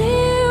I see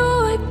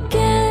you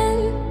again.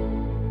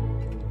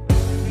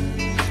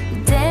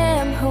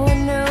 Damn, who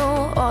knew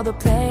all the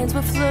planes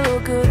we flew,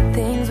 good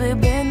things we've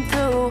been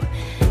through,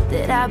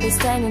 that I'd be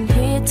standing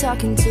here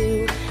talking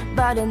to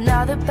about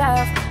another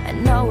path. I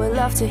know we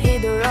love to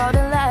hit the road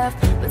and laugh,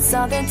 but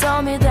something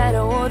told me that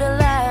I wouldn't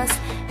last.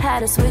 Had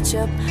to switch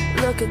up,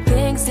 look at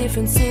things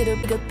different, see the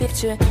bigger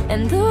picture.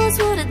 And those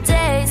were the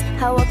days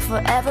I worked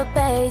forever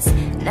pace.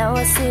 Now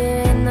I see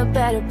it in a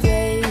better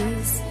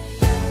place.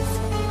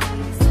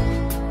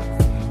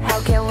 How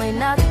can we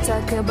not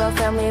talk about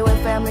family when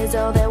family's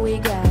all that we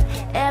got?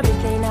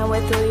 Everything I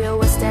went through, you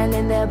were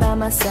standing there by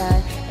my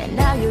side, and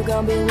now you're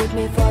gonna be with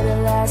me for the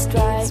last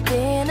ride. It's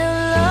been a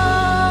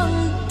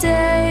long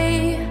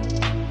day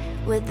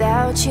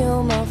without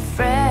you, my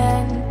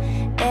friend,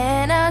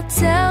 and I'll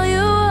tell you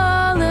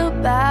all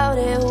about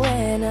it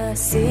when I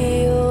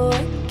see you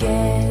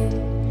again.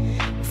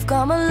 We've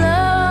come a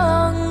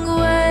long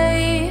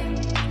way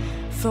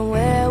from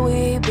where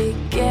we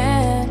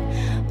began.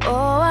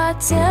 Oh, I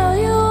tell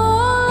you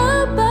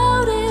all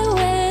about it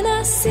when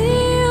I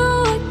see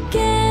you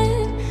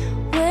again,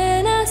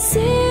 when I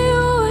see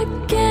you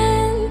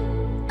again.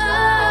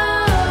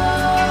 Oh,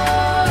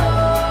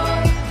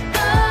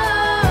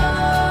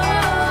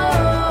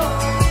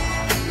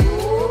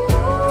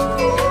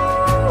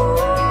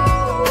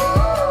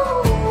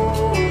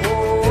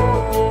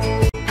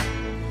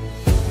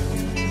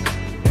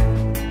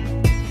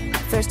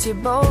 first you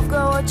both go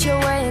out your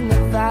way and the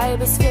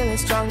vibe is feeling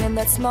strong, and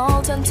that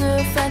small turn to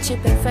a friendship,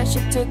 and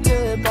friendship to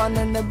a bond,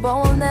 and the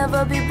bond will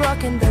never be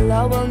broken, the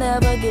love will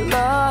never get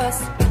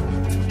lost.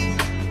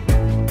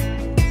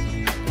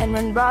 And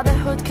when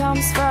brotherhood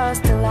comes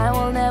first, the line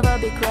will never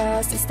be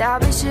crossed.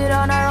 Establish it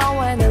on our own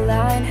when the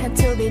line had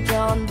to be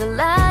drawn. The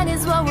line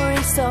is what we're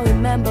in, so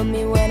remember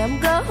me when I'm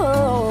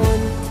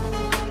gone.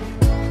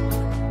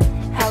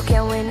 How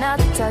can we not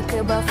talk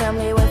about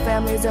family when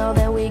family's all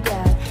that we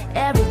got?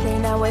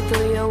 Everything I went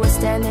through, you were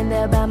standing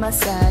there by my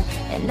side,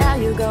 and now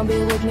you're gonna be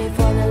with me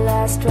for the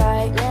last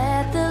ride.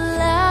 Let the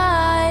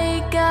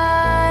light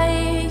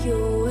guide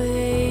your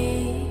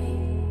way,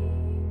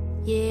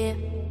 yeah.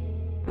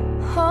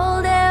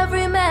 Hold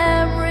every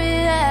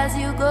memory as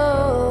you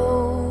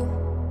go,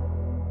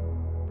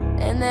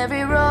 and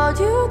every road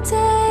you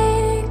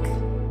take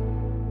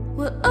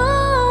will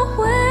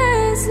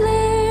always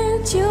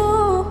lead you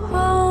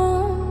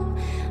home,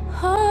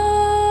 home.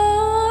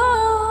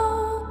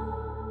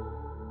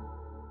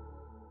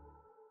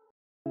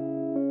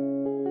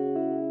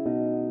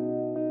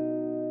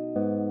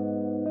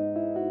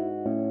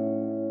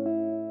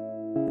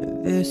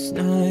 This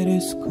night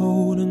is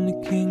cold in the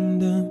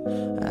kingdom.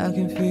 I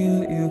can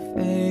feel you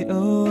fade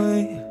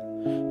away.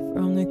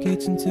 From the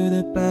kitchen to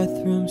the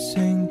bathroom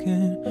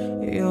sinking,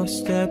 your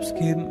steps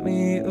keep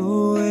me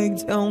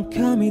awake. Don't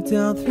cut me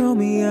down, throw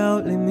me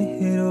out, leave me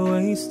here to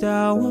waste.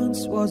 I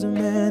once was a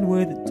man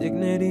with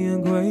dignity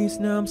and grace.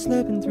 Now I'm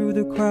slipping through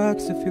the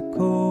cracks of your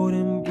cold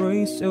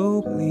embrace.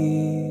 So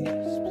please,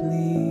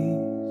 please,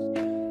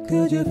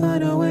 could you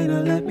find a way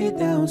to let me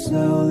down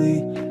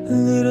slowly? A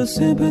little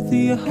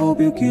sympathy, I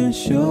hope you can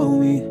show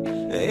me.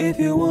 If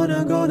you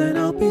wanna go, then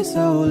I'll be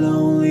so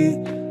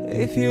lonely.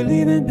 If you're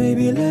leaving,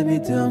 baby, let me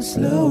down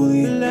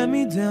slowly. Let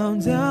me down,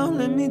 down,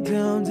 let me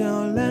down,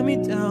 down, let me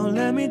down,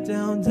 let me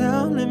down,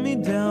 down, let me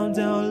down,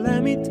 down,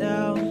 let me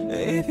down.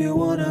 If you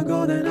wanna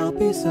go, then I'll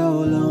be so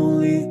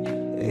lonely.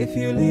 If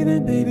you're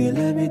leaving, baby,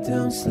 let me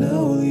down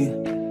slowly.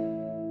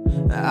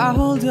 I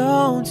hold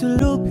on to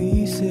little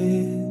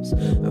pieces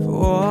of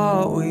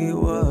what we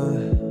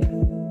were.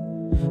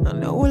 I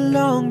know we're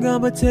long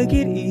gone, but take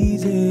it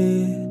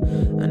easy.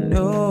 I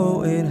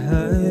know it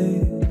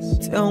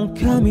hurts. Don't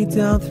cut me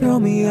down, throw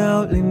me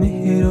out, leave me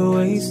here to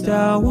waste.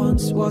 I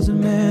once was a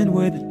man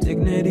with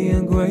dignity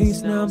and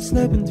grace. Now I'm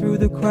slipping through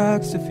the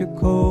cracks of your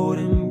cold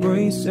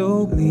embrace.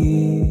 So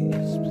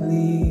please,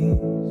 please,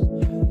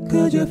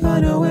 could you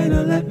find a way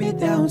to let me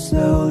down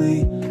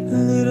slowly?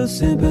 A little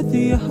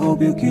sympathy, I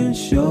hope you can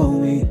show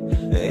me.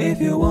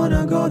 If you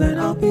wanna go, then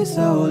I'll be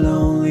so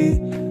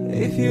lonely.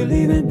 If you're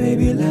leaving,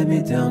 baby, let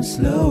me down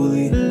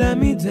slowly. Let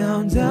me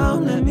down,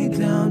 down, let me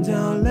down,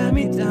 down, let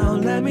me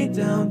down, let me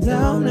down,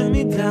 down, let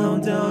me down,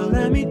 down,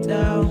 let me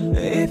down.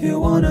 If you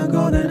wanna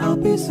go, then I'll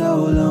be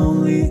so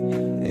lonely.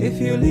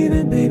 If you're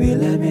leaving, baby,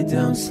 let me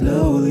down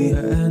slowly.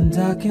 And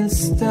I can't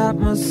stop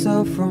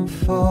myself from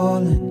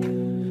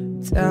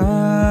falling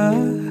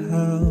down.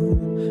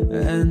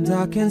 And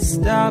I can't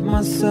stop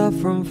myself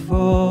from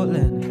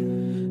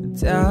falling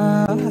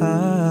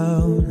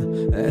down.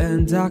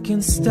 And I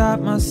can't stop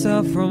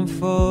myself from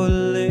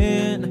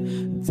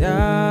falling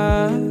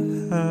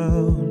down.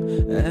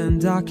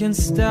 And I can't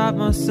stop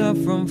myself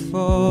from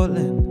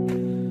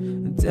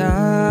falling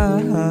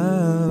down.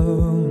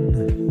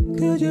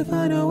 Could you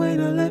find a way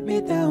to let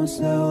me down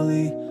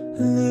slowly?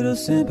 A little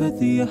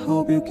sympathy, I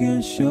hope you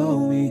can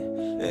show me.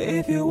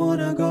 If you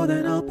wanna go,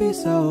 then I'll be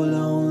so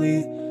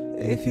lonely.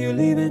 If you're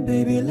leaving,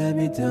 baby, let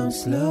me down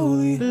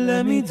slowly.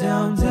 Let me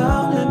down,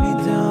 down, let me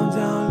down,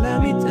 down,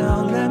 let me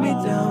down, let me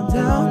down,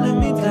 down, let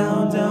me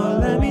down, down,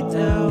 let me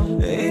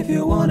down. If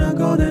you wanna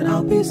go, then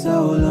I'll be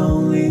so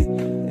lonely.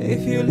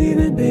 If you're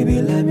leaving,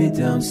 baby, let me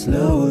down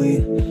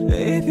slowly.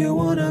 If you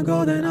wanna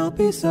go, then I'll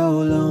be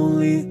so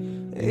lonely.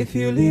 If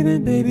you're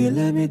leaving, baby,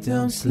 let me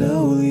down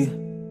slowly.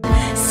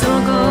 So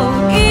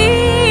go easy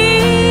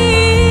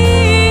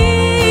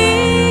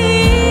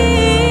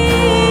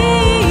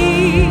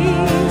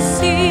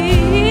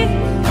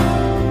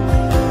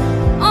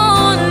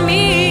on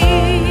me.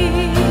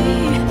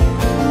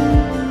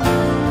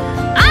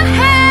 I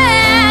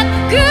had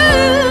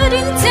good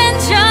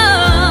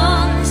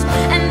intentions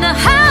and the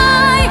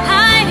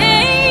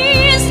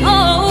highest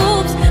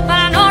hopes, but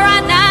I know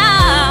right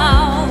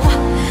now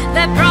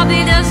that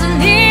probably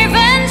doesn't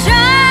even try.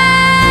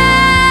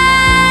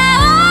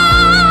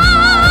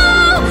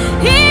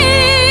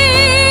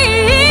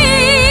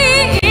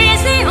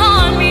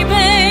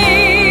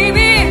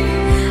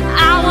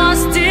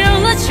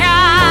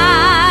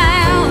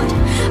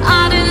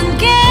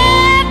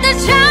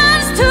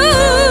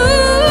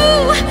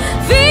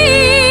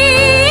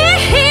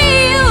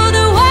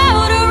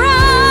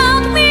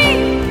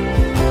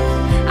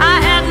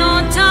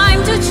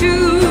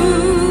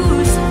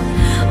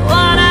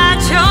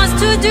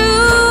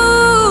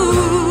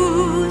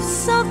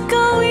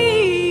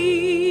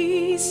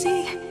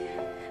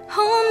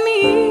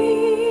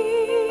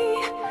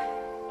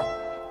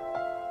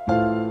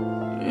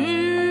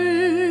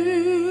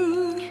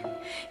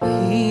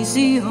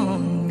 Easy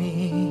on me.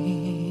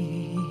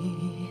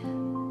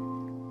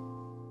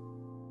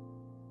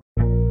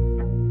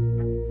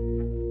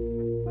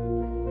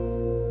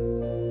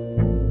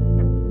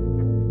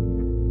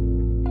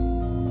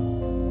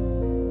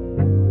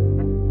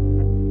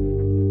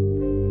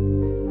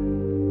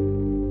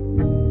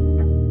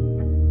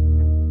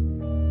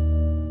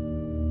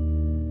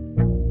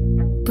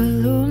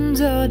 Balloons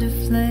are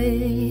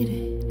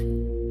deflated.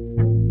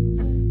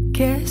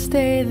 Guess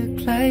they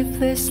look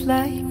lifeless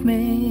like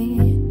me.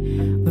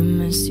 We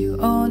miss you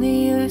on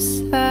your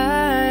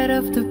side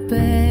of the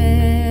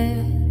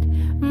bed.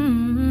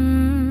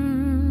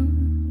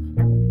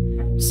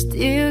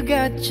 Still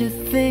got your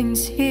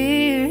things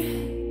here.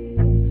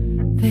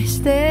 They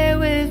stay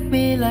with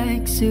me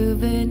like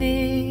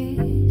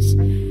souvenirs.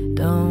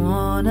 Don't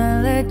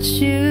wanna let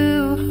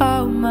you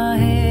hold my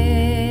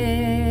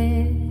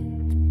head.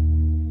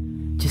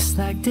 Just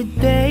like the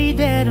day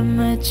that I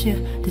met you,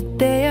 the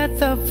day I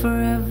thought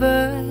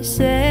forever.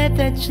 Said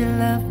that you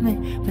loved me,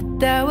 but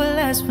that will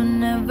last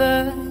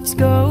forever. It's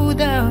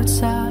cold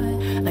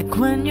outside, like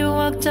when you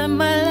walked on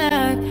my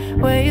life,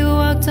 where you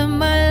walked on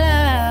my life.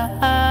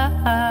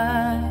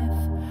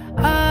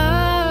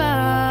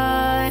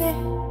 I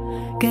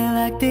get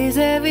like this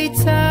every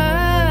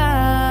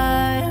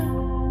time.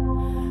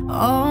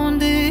 On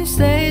these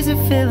days I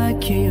feel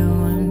like you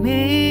and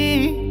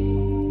me.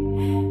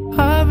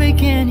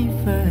 Heartbreak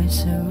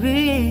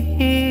anniversary.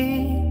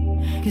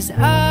 'Cause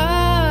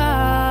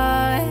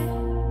I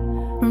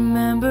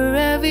remember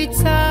every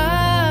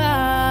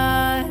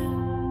time.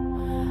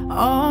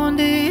 On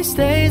these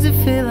days I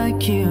feel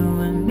like you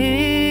and me.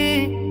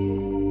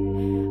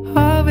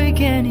 Heartbreak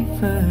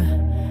anniversary.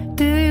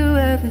 Do you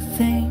ever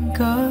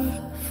think of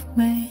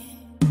me?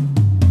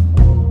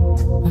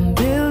 I'm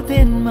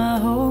building my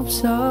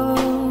hopes up,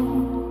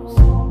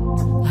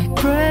 like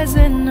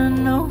present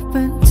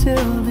unopened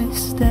till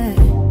this day.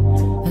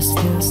 I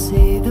still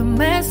see the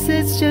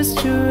message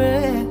just you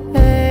read.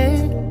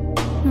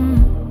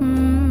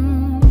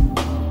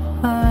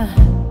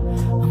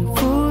 I'm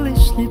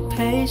foolishly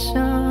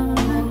patient,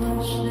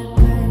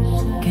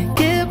 can't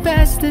get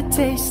past the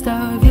taste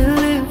of your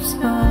lips.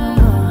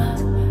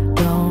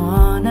 Don't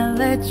wanna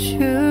let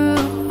you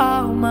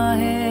hold my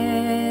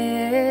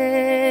head.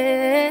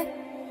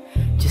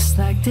 Just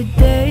like the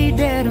day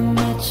that I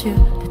met you,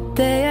 the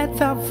day I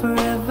thought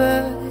forever.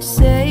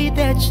 Say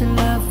that you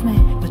love me,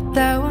 but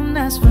that won't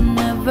last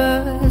forever.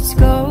 It's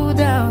cold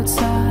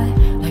outside,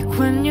 like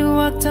when you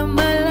walked on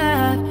my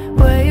life,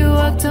 where you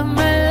walked on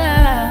my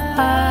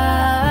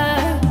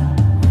life.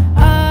 I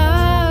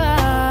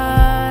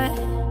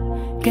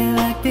get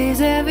like this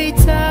every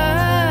time.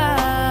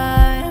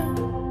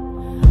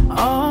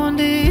 On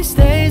these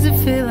days I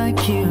feel like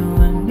you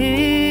and me,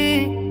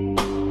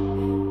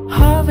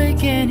 our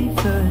big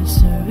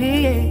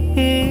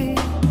anniversary.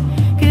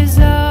 'Cause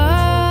I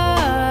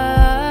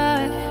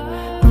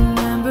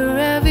remember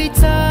every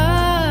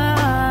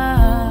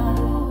time.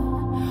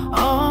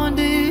 On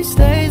these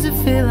days I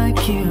feel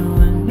like you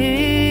and me,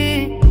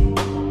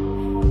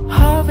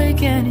 our big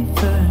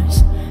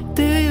anniversary.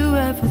 Do you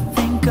ever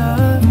think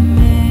of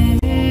me?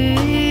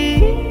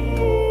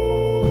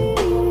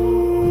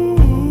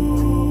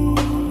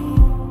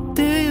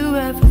 Do you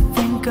ever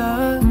think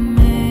of me?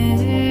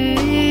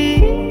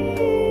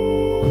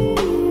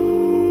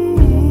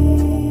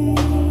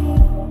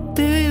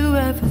 Do you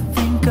ever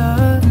think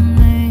of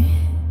me?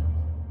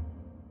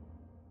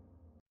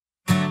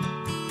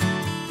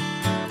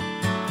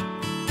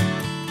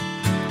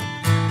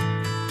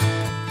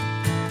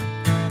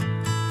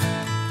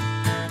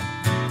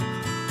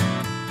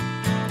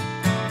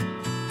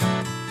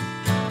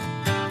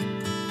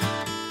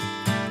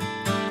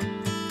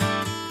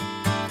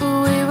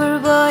 We were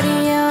both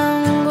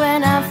young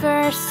when I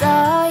first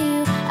saw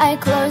you. I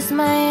closed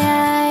my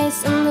eyes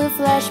and the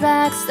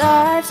flashback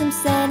starts. I'm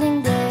standing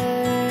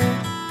there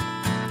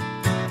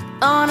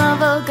on a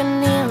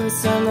balcony in the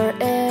summer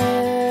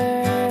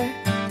air.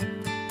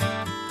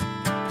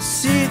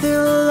 See the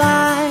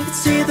lights,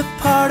 see the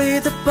party,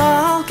 the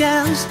ball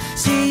gowns.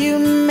 See you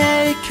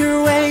make your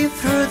way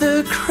through the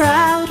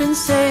crowd and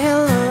say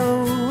hello.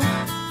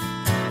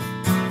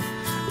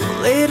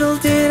 Little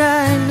did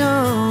I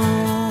know,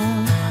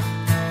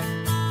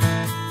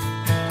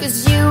 'Cause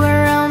you were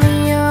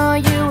Romeo,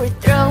 you were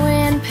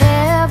throwing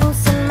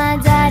pebbles, and my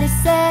daddy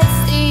said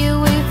stay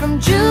away from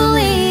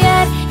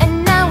Juliet. And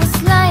I was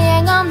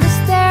lying on the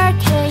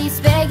staircase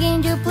begging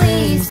you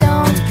please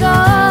don't go.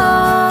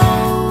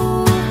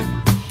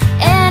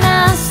 And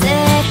I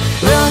said,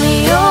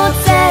 Romeo,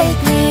 take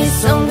me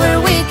somewhere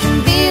we can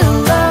be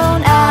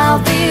alone.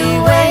 I'll be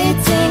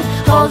waiting,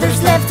 all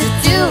there's left to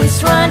do is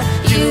run.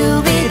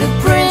 You'll be the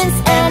prince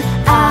and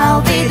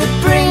I'll be the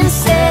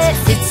princess.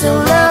 It's a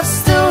love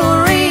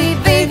story,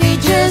 baby,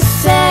 just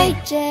say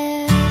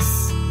yes.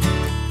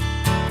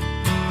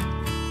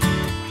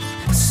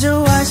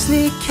 so I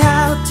sneak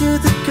out to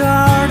the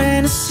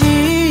garden to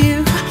see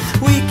you.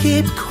 We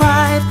keep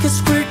quiet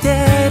 'cause we're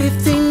dead if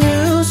they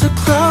knew, so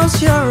close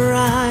your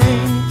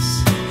eyes.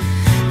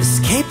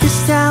 Escape this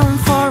town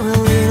for a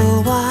little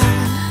while.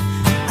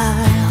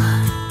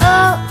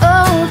 Oh,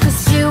 oh,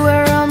 'cause you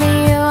were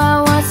Romeo, I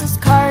was a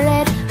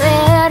scarlet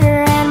letter.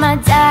 And my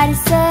daddy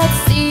said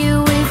stay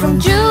away from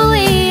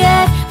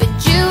Juliet. But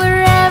you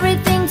were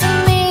everything to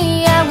me,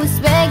 I was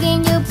begging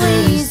you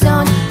please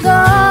don't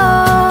go.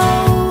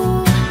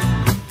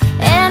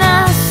 And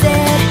I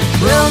said,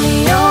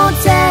 Romeo,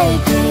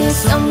 take me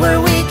somewhere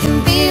we can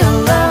be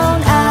alone.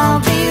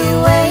 I'll be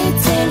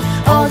waiting,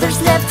 all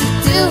there's left to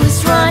do is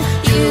run.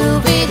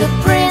 You'll be the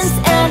prince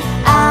and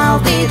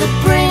I'll be the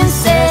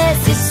princess.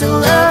 It's a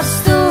love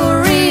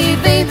story,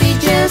 baby,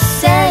 just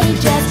say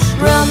yes.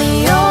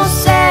 Romeo,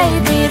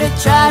 save me to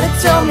try to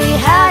tell me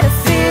how to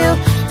feel.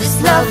 This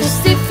love is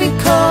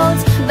difficult,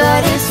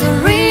 but it's for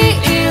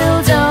real.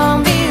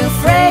 Don't be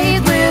afraid,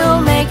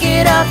 we'll make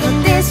it up in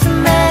this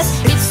mess.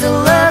 It's a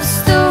love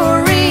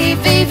story,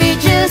 baby,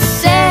 just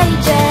say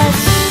yes.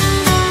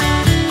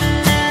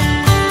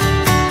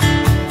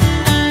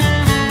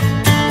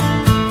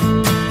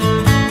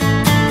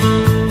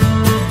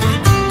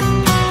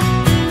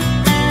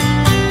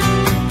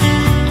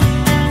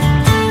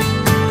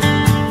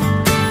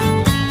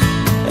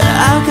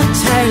 I got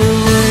tired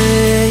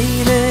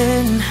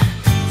waiting,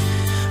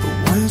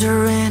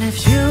 wondering if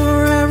you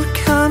were ever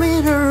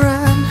coming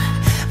around.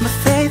 My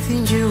faith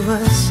in you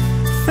was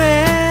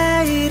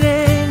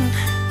fading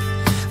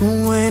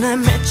when I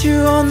met you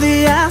on the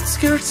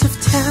outskirts of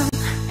town.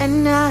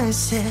 And I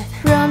said,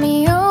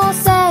 Romeo,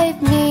 save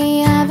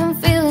me, I've been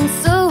feeling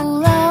so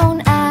alone.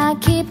 I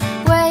keep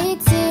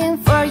waiting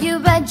for you,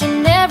 but you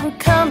never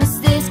come. Is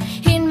this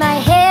in my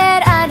head?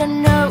 I don't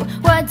know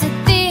what to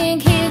think.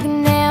 He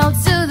nailed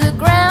to the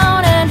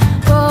ground and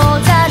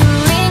pulled out a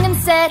ring and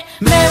said,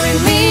 marry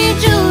me,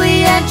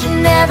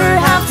 never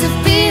have to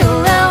be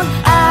alone.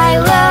 I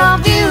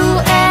love you,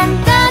 and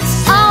that's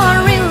all I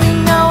really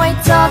know. I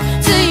talk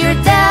to your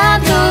dad,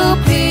 who'll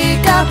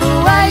pick up a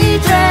white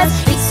dress.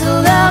 It's a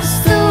love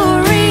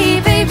story,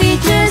 baby,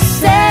 just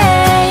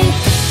say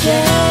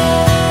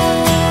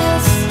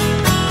yes.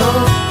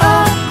 Oh,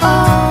 oh, oh.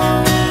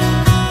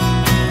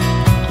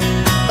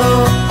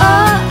 Oh,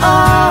 oh,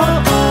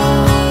 oh, oh.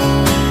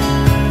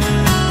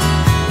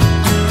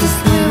 'Cause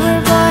we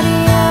were body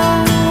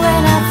young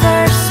when I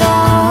first saw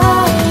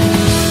you.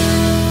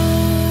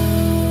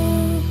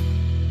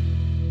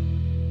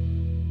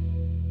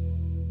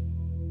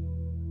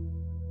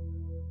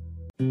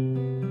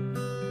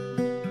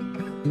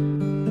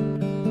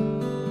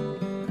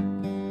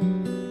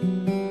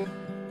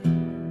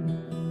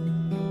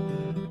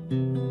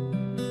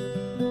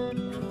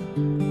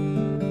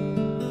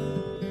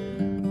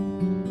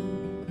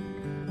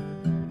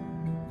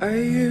 I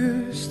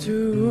used to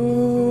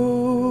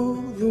rule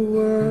the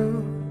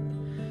world.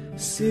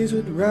 Seas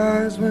would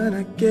rise when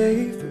I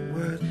gave the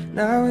word.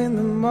 Now in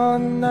the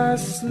morning I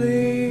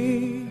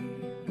sleep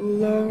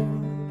alone.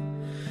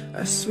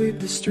 I sweep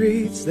the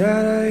streets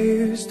that I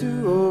used to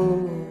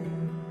own.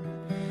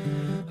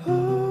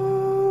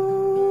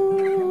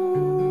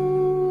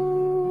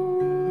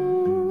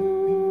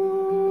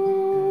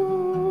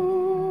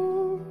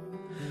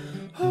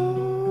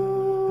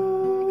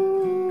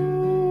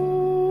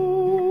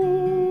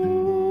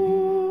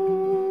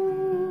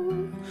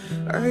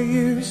 I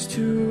used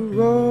to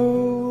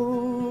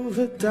roll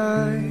the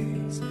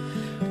dice,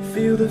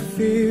 feel the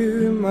fear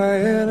in my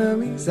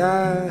enemy's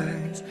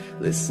eyes,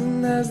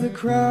 listen as the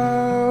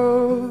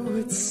crowd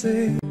would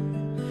sing.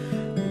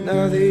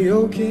 Now the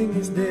old king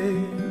is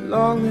dead,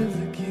 long live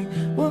the king.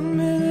 One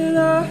minute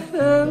I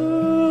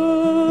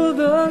held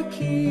the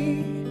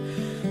key,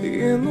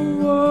 and the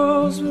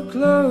walls were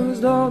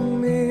closed on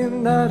me,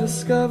 and I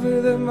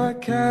discovered that my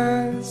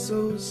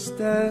castle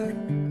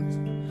stands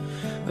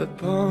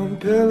upon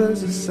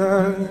pillars of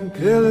sun and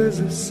pillars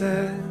of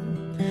sand.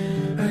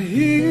 I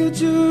hear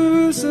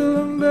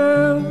Jerusalem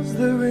bells,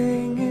 they're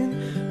ringing,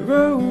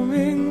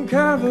 Roman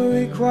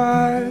cavalry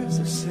choirs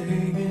are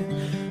singing.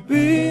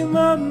 Be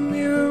my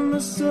mirror, my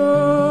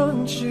sword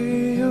and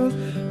shield,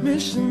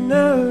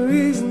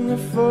 missionaries in the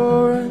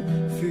foreign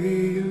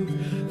field.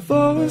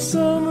 For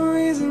some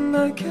reason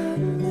I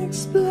can't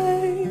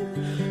explain,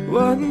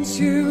 once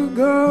you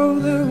go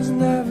there was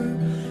never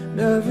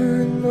no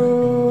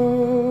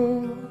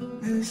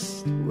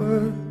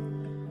word.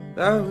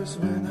 That was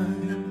when I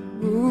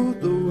ruled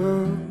the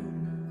world.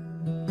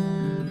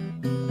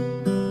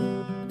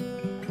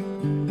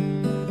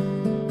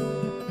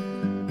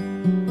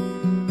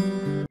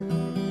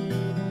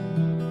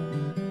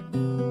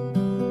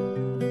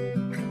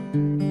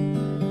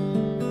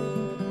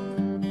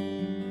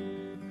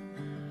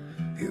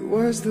 It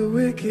was the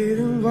wicked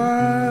and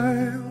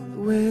wild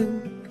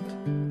wind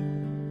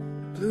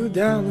blew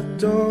down the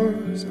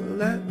doors and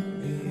let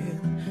me in.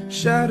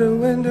 Shattered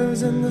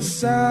windows and the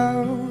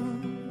sound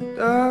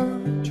of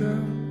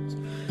drums.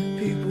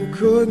 People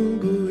couldn't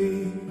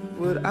believe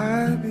what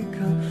I'd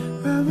become.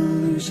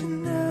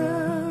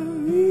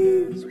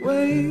 Revolutionaries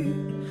wait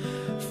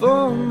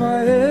for my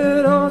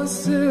head on a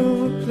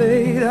silver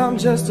plate. I'm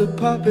just a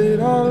puppet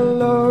on a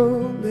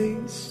lonely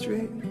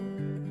string.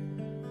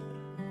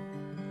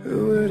 Who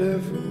would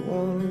ever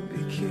want to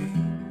be king?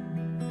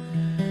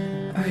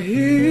 I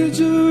hear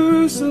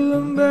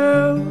Jerusalem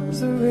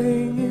bells are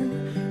ringing,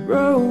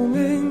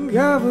 Roman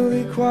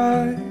cavalry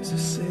choirs are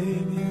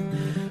singing.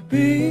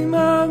 Be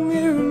my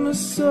mirror, my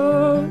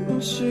sword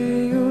and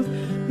shield,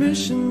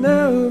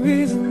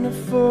 missionaries in the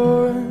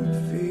foreign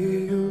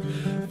field.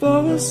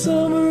 For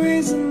some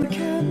reason I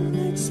can't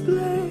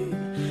explain,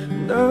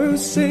 no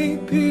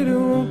St. Peter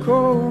won't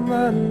call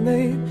my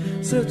name.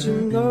 Such a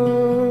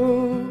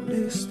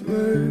noticed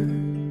word.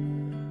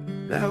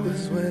 That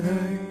was when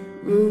I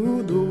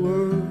ruled the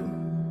world.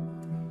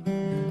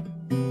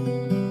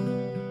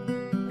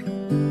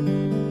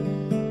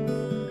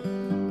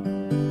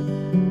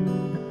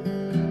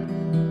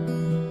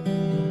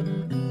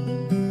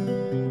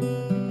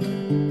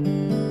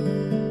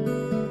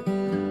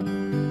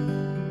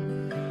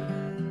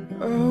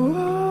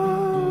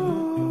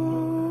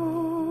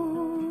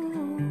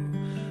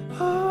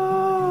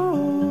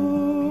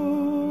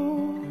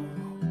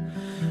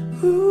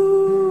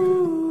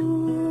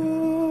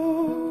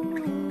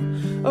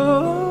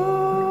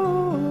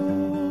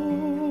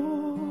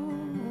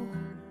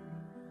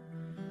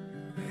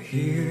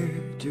 Hear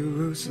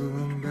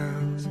Jerusalem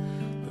bells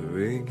are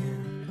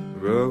ringing,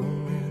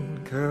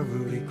 Roman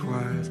cavalry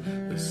choirs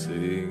are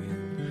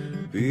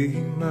singing. Be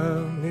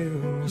my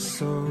mirror, my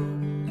sword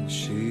and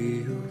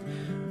shield,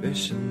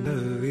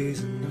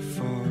 missionaries in the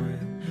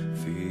foreign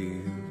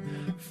field.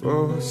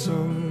 For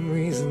some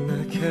reason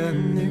I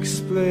can't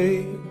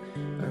explain,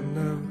 I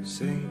know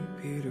St.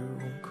 Peter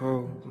won't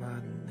call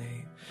my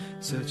name.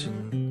 Such a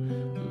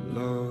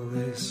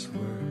lawless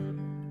world.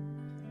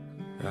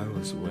 That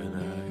was when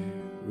I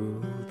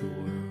ruled the world.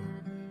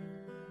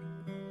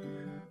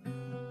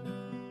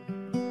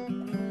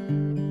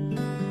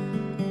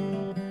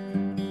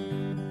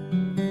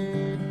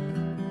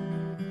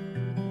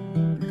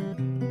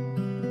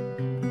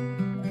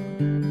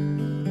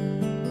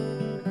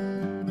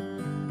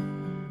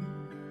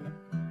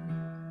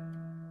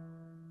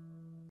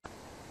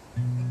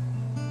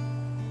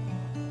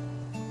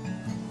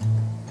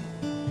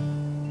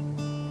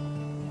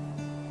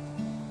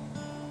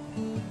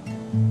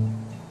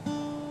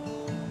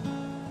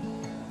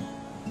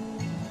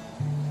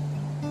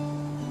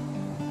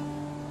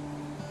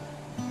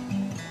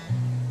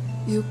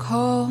 You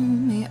call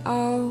me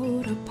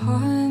out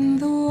upon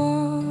the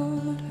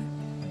water,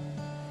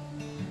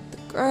 the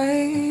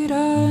great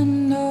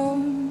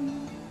unknown,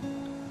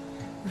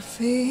 where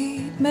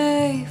feet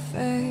may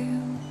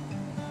fail,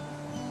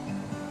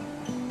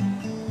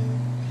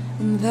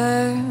 and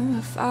there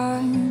I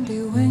find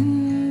you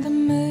in the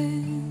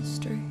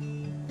mystery,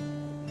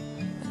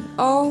 an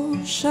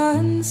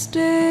ocean's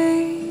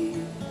deep.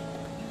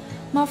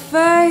 My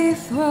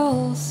faith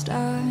will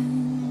stand,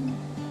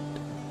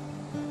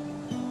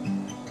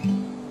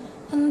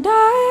 and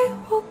I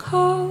will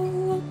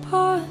call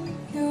upon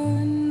your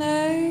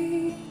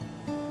name,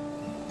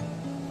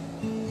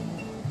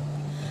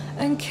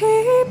 and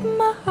keep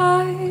my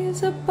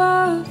eyes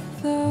above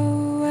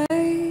the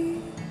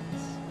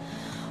waves.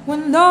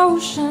 When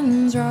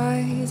oceans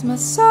rise, my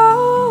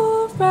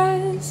soul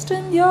rests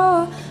in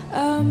your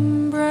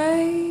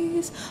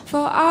embrace,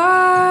 for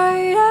I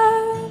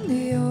am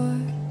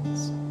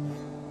yours,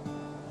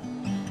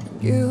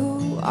 and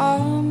you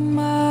are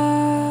mine.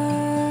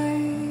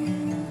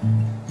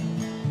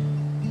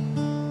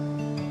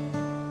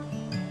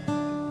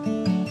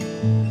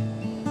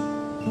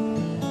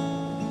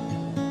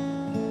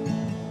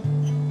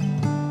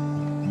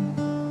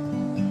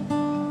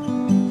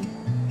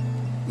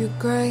 Your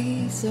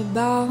grace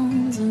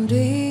abounds in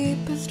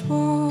deepest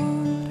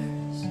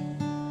waters.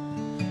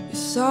 Your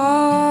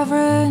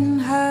sovereign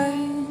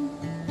hand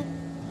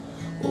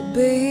will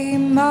be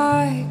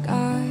my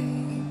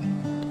guide.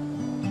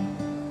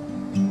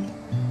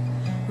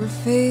 Where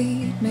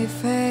feet may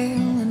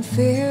fail and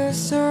fear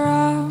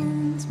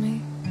surrounds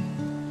me,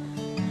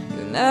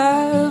 you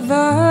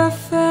never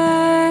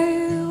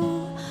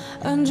fail,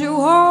 and you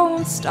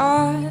won't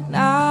start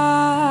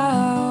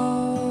now.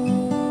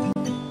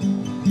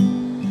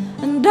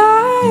 And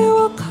I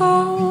will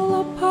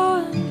call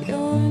upon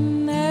your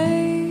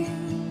name,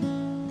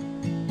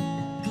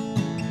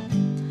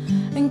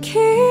 and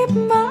keep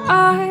my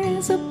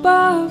eyes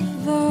above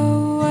the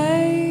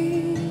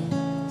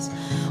waves.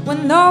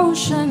 When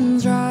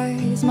oceans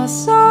rise, my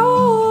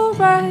soul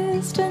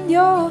rests in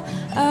your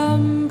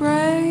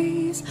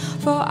embrace,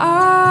 for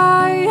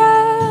I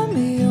am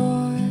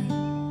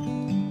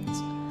yours,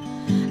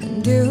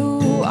 and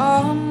you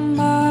are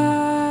mine.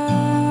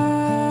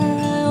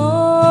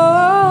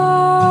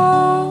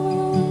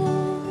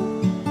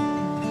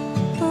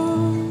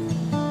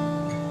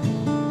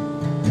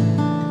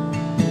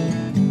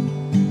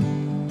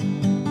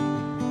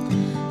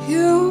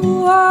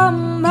 You are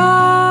mine,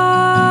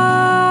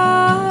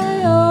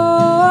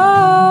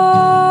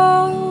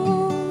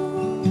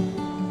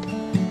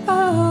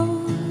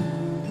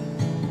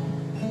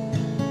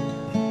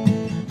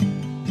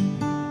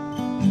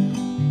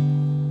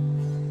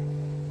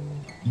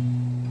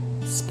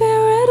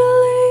 Spirit,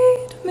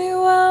 lead me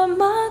where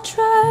my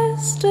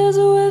trust is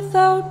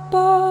without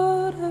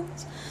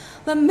borders.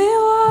 Let me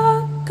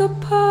walk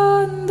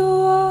upon the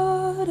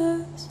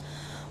waters,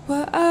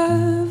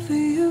 wherever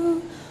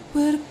you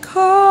would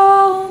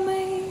call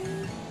me.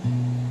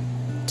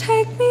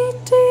 Take me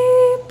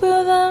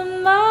deeper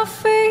than my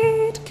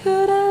feet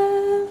could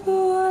ever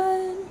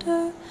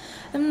wander,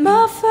 and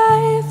my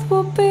faith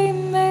will be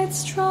made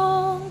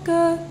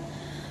stronger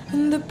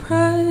in the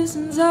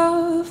presence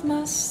of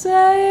my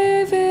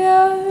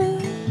Savior.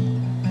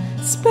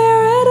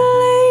 Spirit,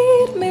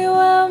 lead me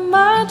where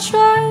my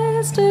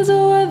trust is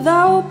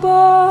without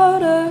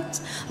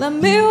borders. Let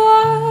me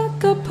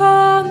walk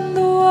upon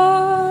the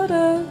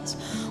waters,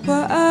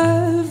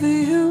 wherever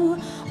you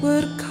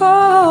would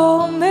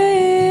call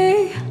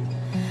me.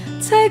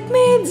 Take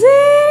me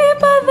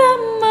deeper than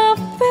my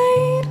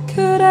feet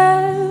could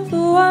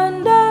ever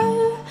wander,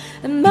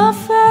 and my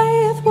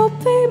faith will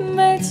be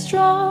made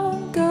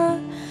stronger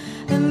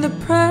in the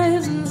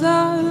presence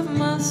of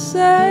my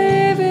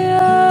Savior.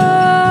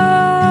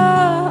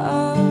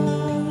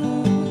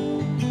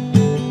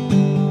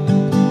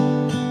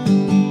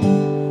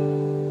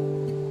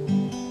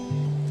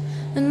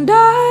 And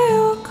I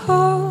will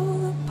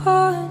call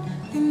upon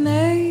your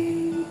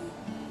name,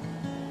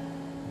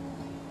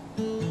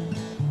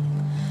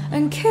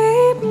 and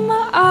keep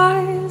my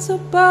eyes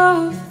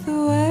above the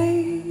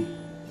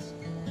waves.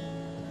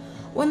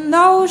 When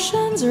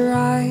oceans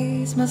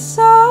rise, my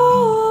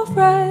soul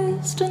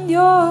rests in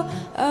your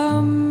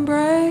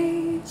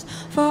embrace,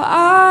 for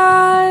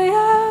I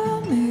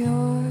am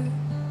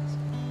yours,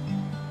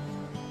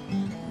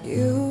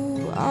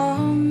 you are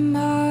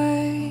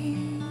mine.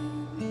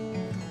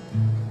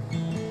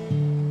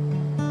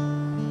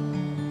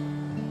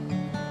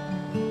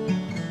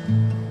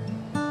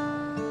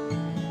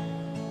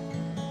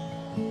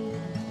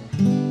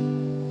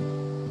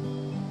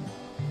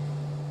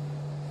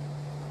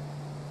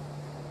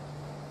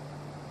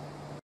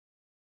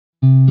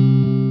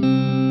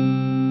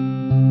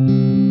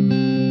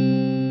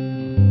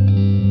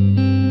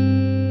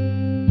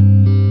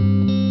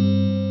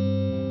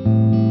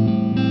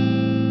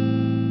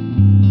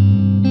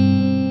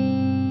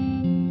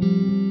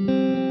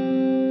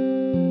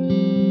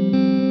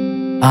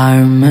 I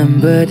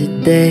remember the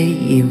day,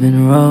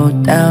 even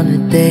wrote down the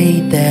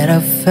day that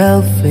I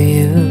fell for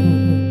you.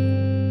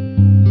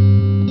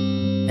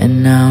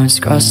 now it's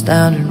crossed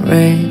out in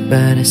red,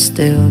 but I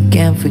still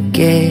can't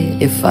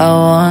forget if I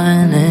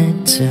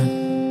wanted to.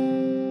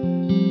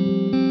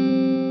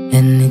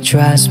 And it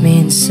drives me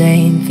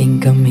insane,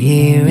 think I'm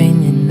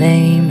hearing your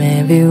name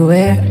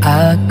everywhere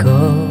I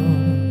go,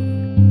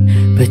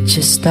 but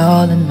just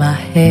all in my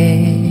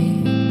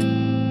head.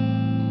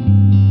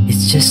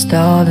 It's just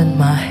all in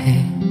my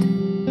head.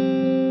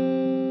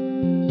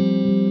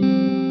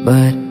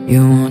 But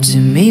you won't see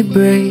me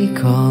break,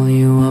 call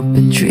you up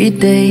in 3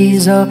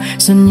 days, or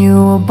send you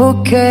a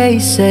bouquet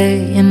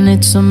saying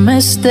it's a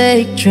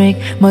mistake. Drink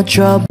my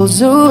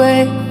troubles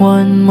away,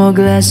 one more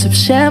glass of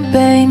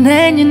champagne,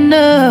 and you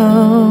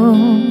know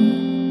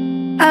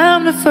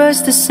I'm the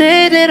first to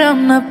say that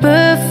I'm not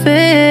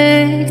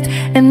perfect,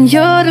 and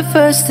you're the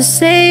first to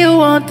say you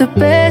want the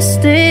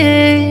best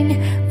thing.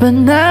 But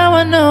now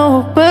I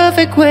know a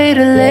perfect way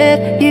to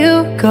let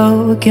you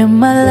go. Get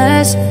my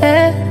last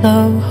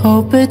hello,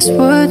 hope it's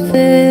worth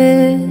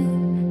it.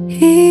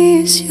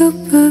 Here's your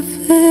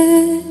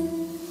perfect.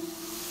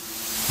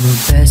 My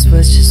best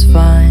was just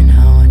fine,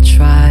 how I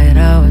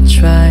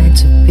tried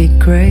to be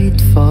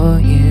great for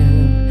you.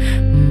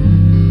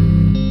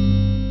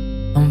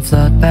 I'm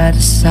flawed by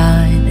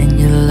design, and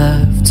you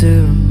love to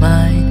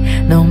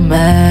remind, no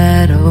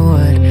matter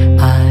what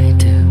I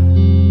do.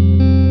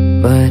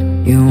 But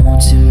you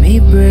won't see me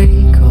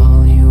break,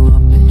 call you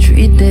up in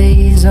 3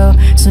 days, or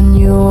send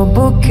you a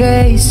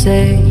bouquet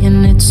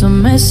saying it's a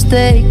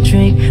mistake.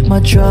 Drink my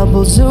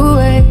troubles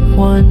away,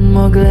 one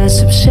more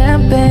glass of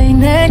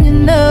champagne, and you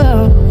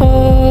know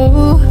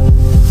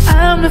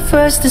I'm the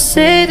first to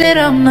say that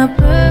I'm not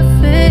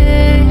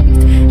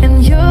perfect,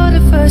 and you're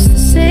the first to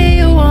say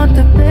you want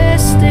the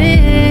best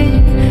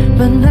thing.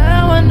 But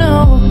now I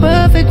know a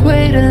perfect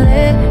way to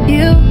let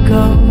you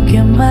go.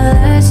 Get my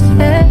last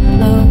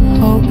hello,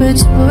 hope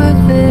it's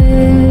worth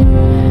it.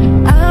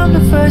 I'm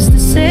the first to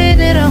say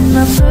that I'm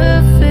not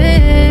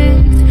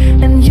perfect,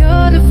 and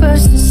you're the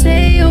first to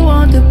say you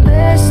want the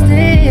best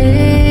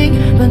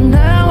thing. But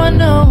now I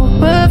know a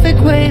perfect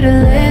way to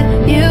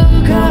let you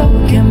go.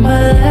 Get my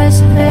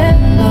last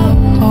hello,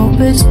 hope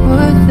it's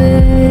worth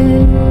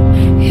it.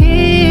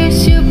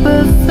 Here's your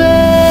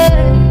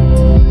perfect.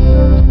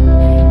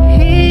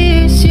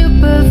 Here's your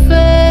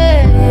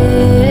perfect.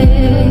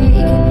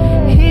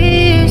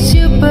 Here's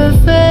your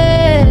perfect.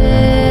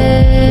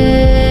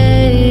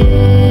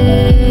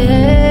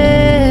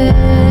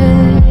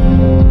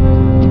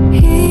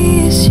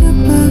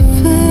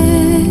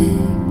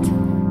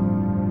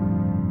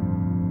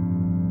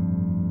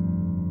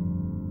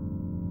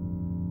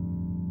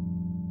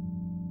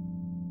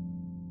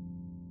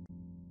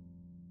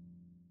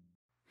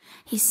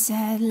 He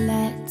said,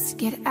 let's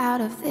get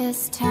out of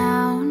this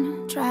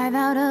town, drive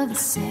out of the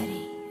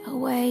city,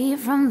 away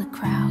from the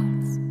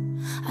crowds.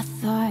 I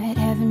thought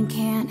heaven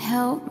can't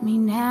help me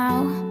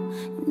now,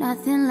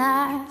 nothing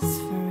lasts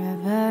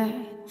forever.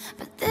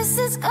 But this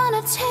is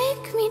gonna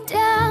take me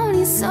down.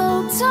 He's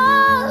so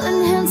tall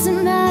and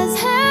handsome as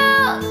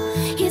hell.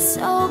 He's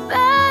so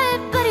bad,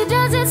 but he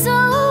does it so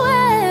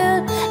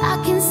well. I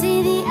can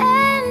see the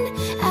end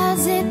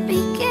as it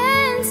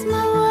begins.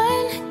 My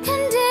one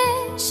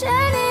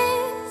condition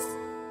is,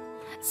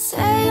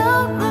 say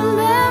you'll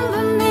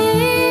remember me,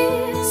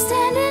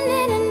 standing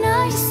in a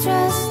nice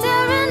dress,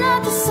 staring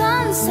at the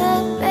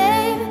sunset,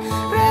 babe.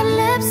 Red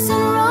lips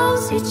and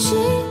rosy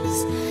cheeks.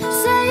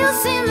 Say you'll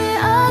see me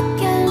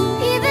again,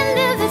 even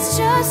if it's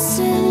just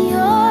in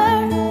your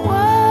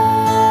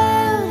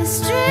wildest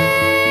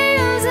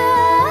dreams.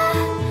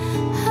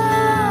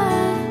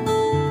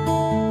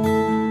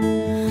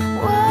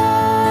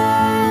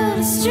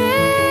 Wildest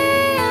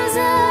dreams.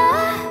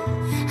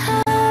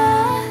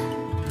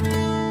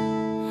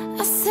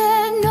 I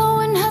said no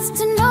one has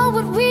to know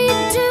what we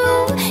do.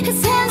 His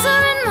hands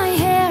are in my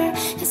hair,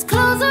 his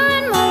clothes are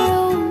in my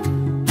room,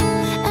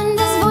 and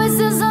his voice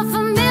is a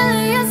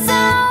familiar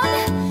sound.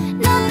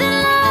 Nothing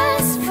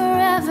lasts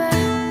forever,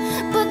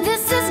 but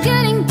this is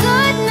getting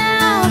good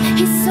now.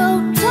 He's so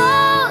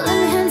tall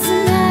and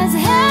handsome as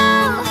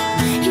hell.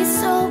 He's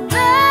so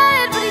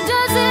bad, but he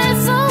does it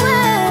so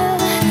well.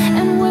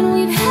 And when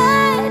we've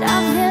had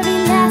our very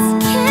last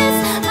kiss,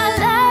 my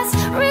last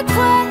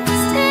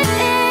request it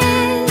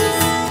is,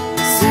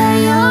 say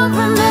you'll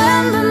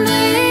remember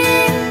me,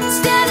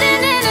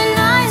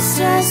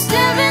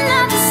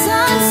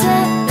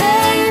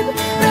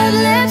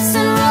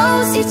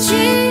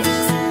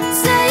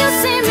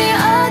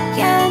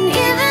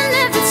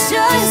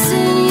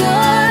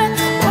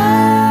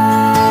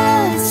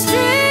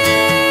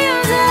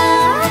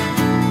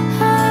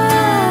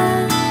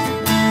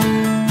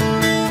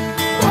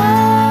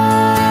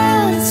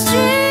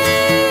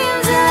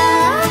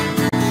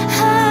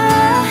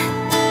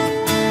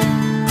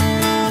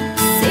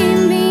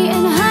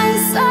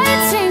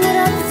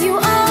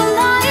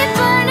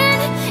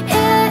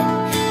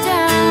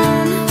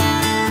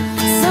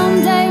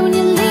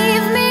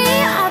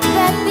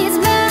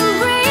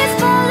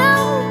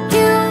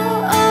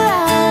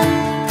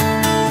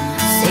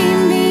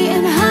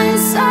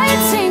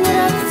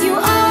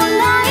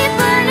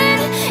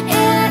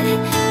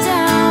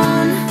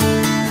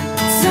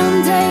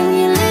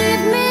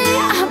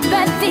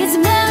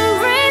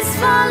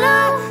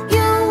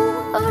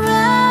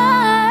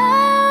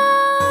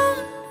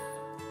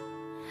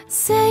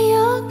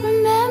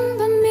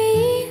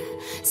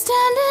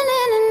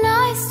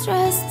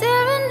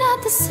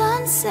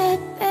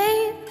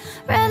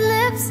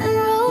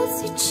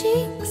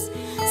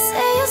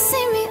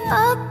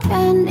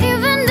 again,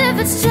 even if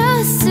it's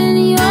just in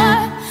your.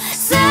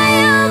 Say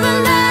you'll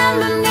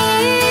remember me,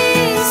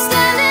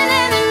 standing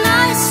in a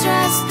nice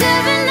dress,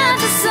 staring at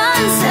the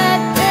sunset,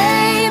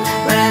 babe.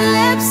 Red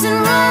lips and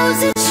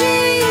rosy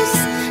cheeks.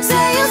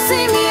 Say you'll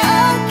see me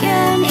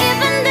again,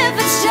 even if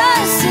it's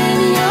just in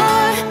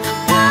your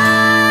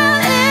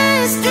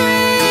wildest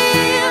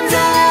dreams.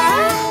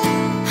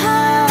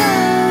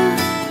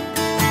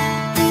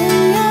 In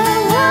your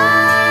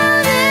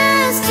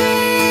wildest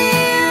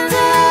dreams.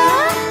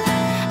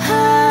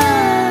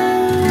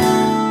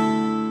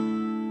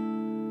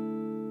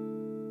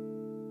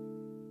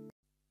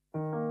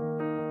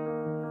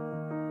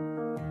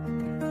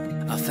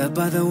 I fell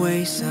by the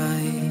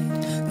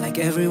wayside like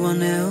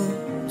everyone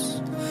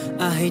else.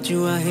 I hate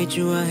you, I hate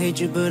you, I hate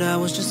you, but I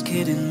was just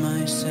kidding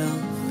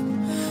myself.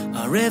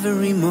 Our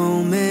every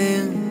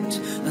moment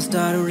I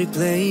start to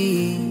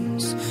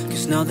replace,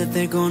 'cause now that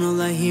they're gone,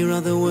 all I hear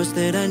are the words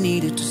that I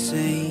needed to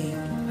say.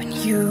 When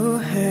you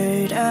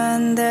hurt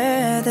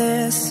under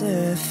the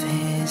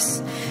surface,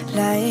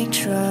 like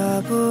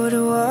troubled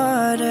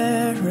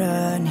water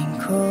running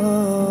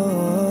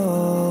cold.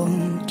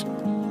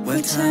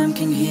 Well, time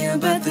can heal,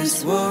 but this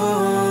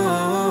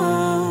won't.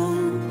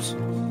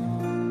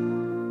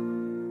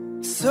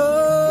 So,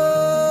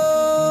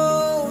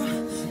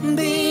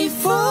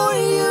 before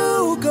you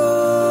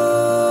go,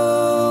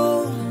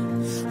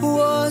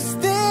 was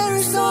there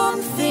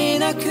something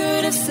I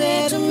could have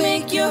said to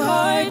make your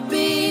heart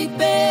beat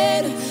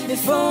better?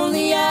 If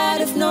only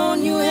I'd have known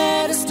you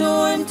had a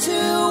storm to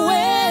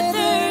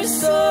weather.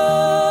 So,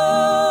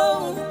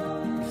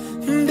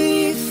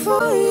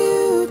 before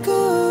you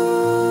go,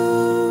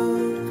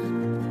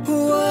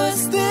 was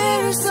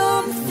there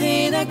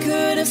something I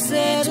could have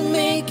said to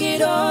make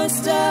it all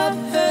stop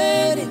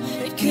hurting?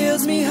 It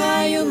kills me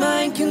how your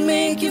mind can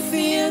make you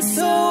feel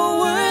so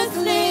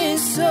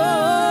worthless. So,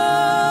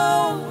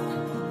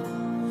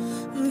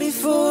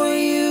 before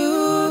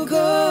you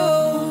go,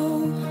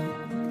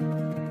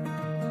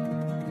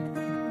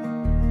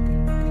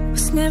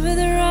 Was never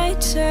the right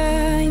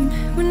time,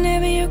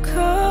 whenever you're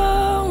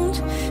cold.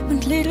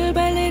 Went little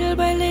by little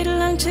by little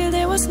until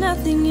there was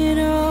nothing at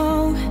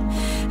all.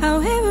 How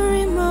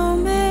every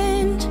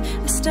moment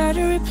I start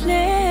to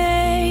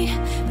replay,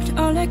 but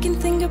all I can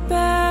think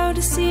about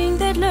is seeing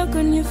that look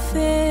on your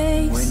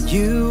face. when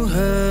you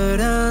hurt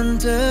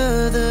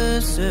under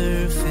the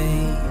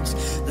surface,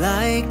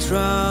 like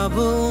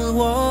troubled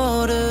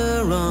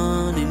water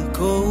running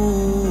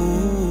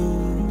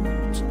cold.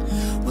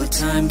 Well,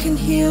 time can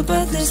heal,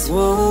 but this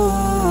won't.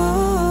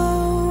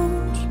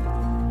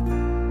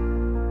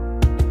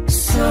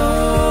 So,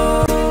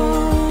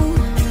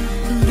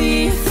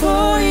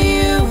 before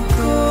you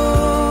go,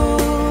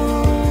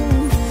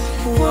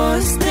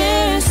 was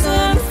there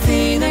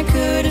something I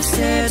could have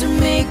said to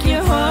make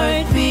your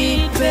heart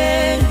beat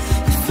better?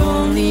 If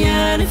only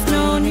I'd have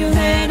known you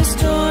had a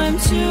storm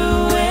to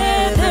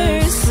weather.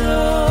 So,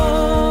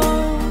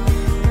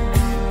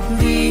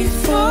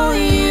 before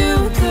you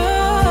go,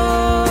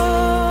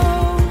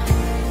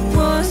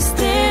 was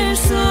there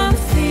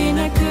something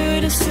I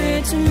could have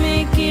said to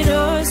make it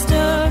all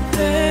stop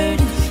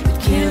hurting? It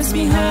kills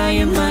me how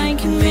your mind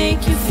can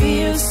make you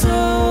feel so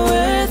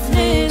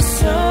worthless.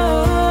 So,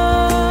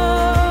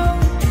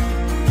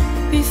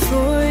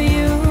 before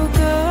you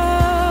go,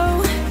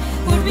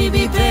 would we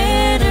be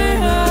better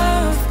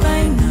off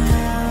by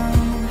now?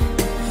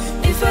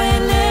 If I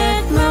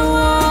let my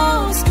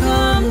walls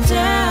come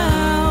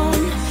down,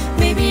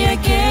 maybe I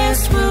guess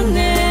we'll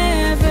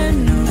never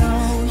know.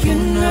 You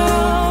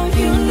know,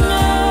 you know.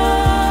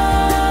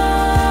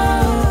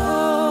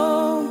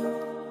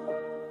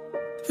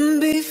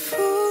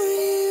 Before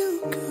you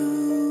go,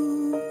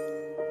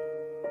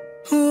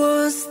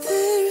 was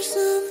there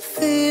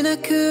something I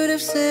could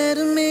have said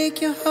to make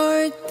your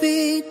heart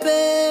beat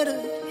better?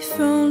 If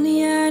only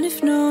I'd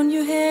have known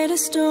you had a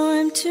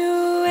storm to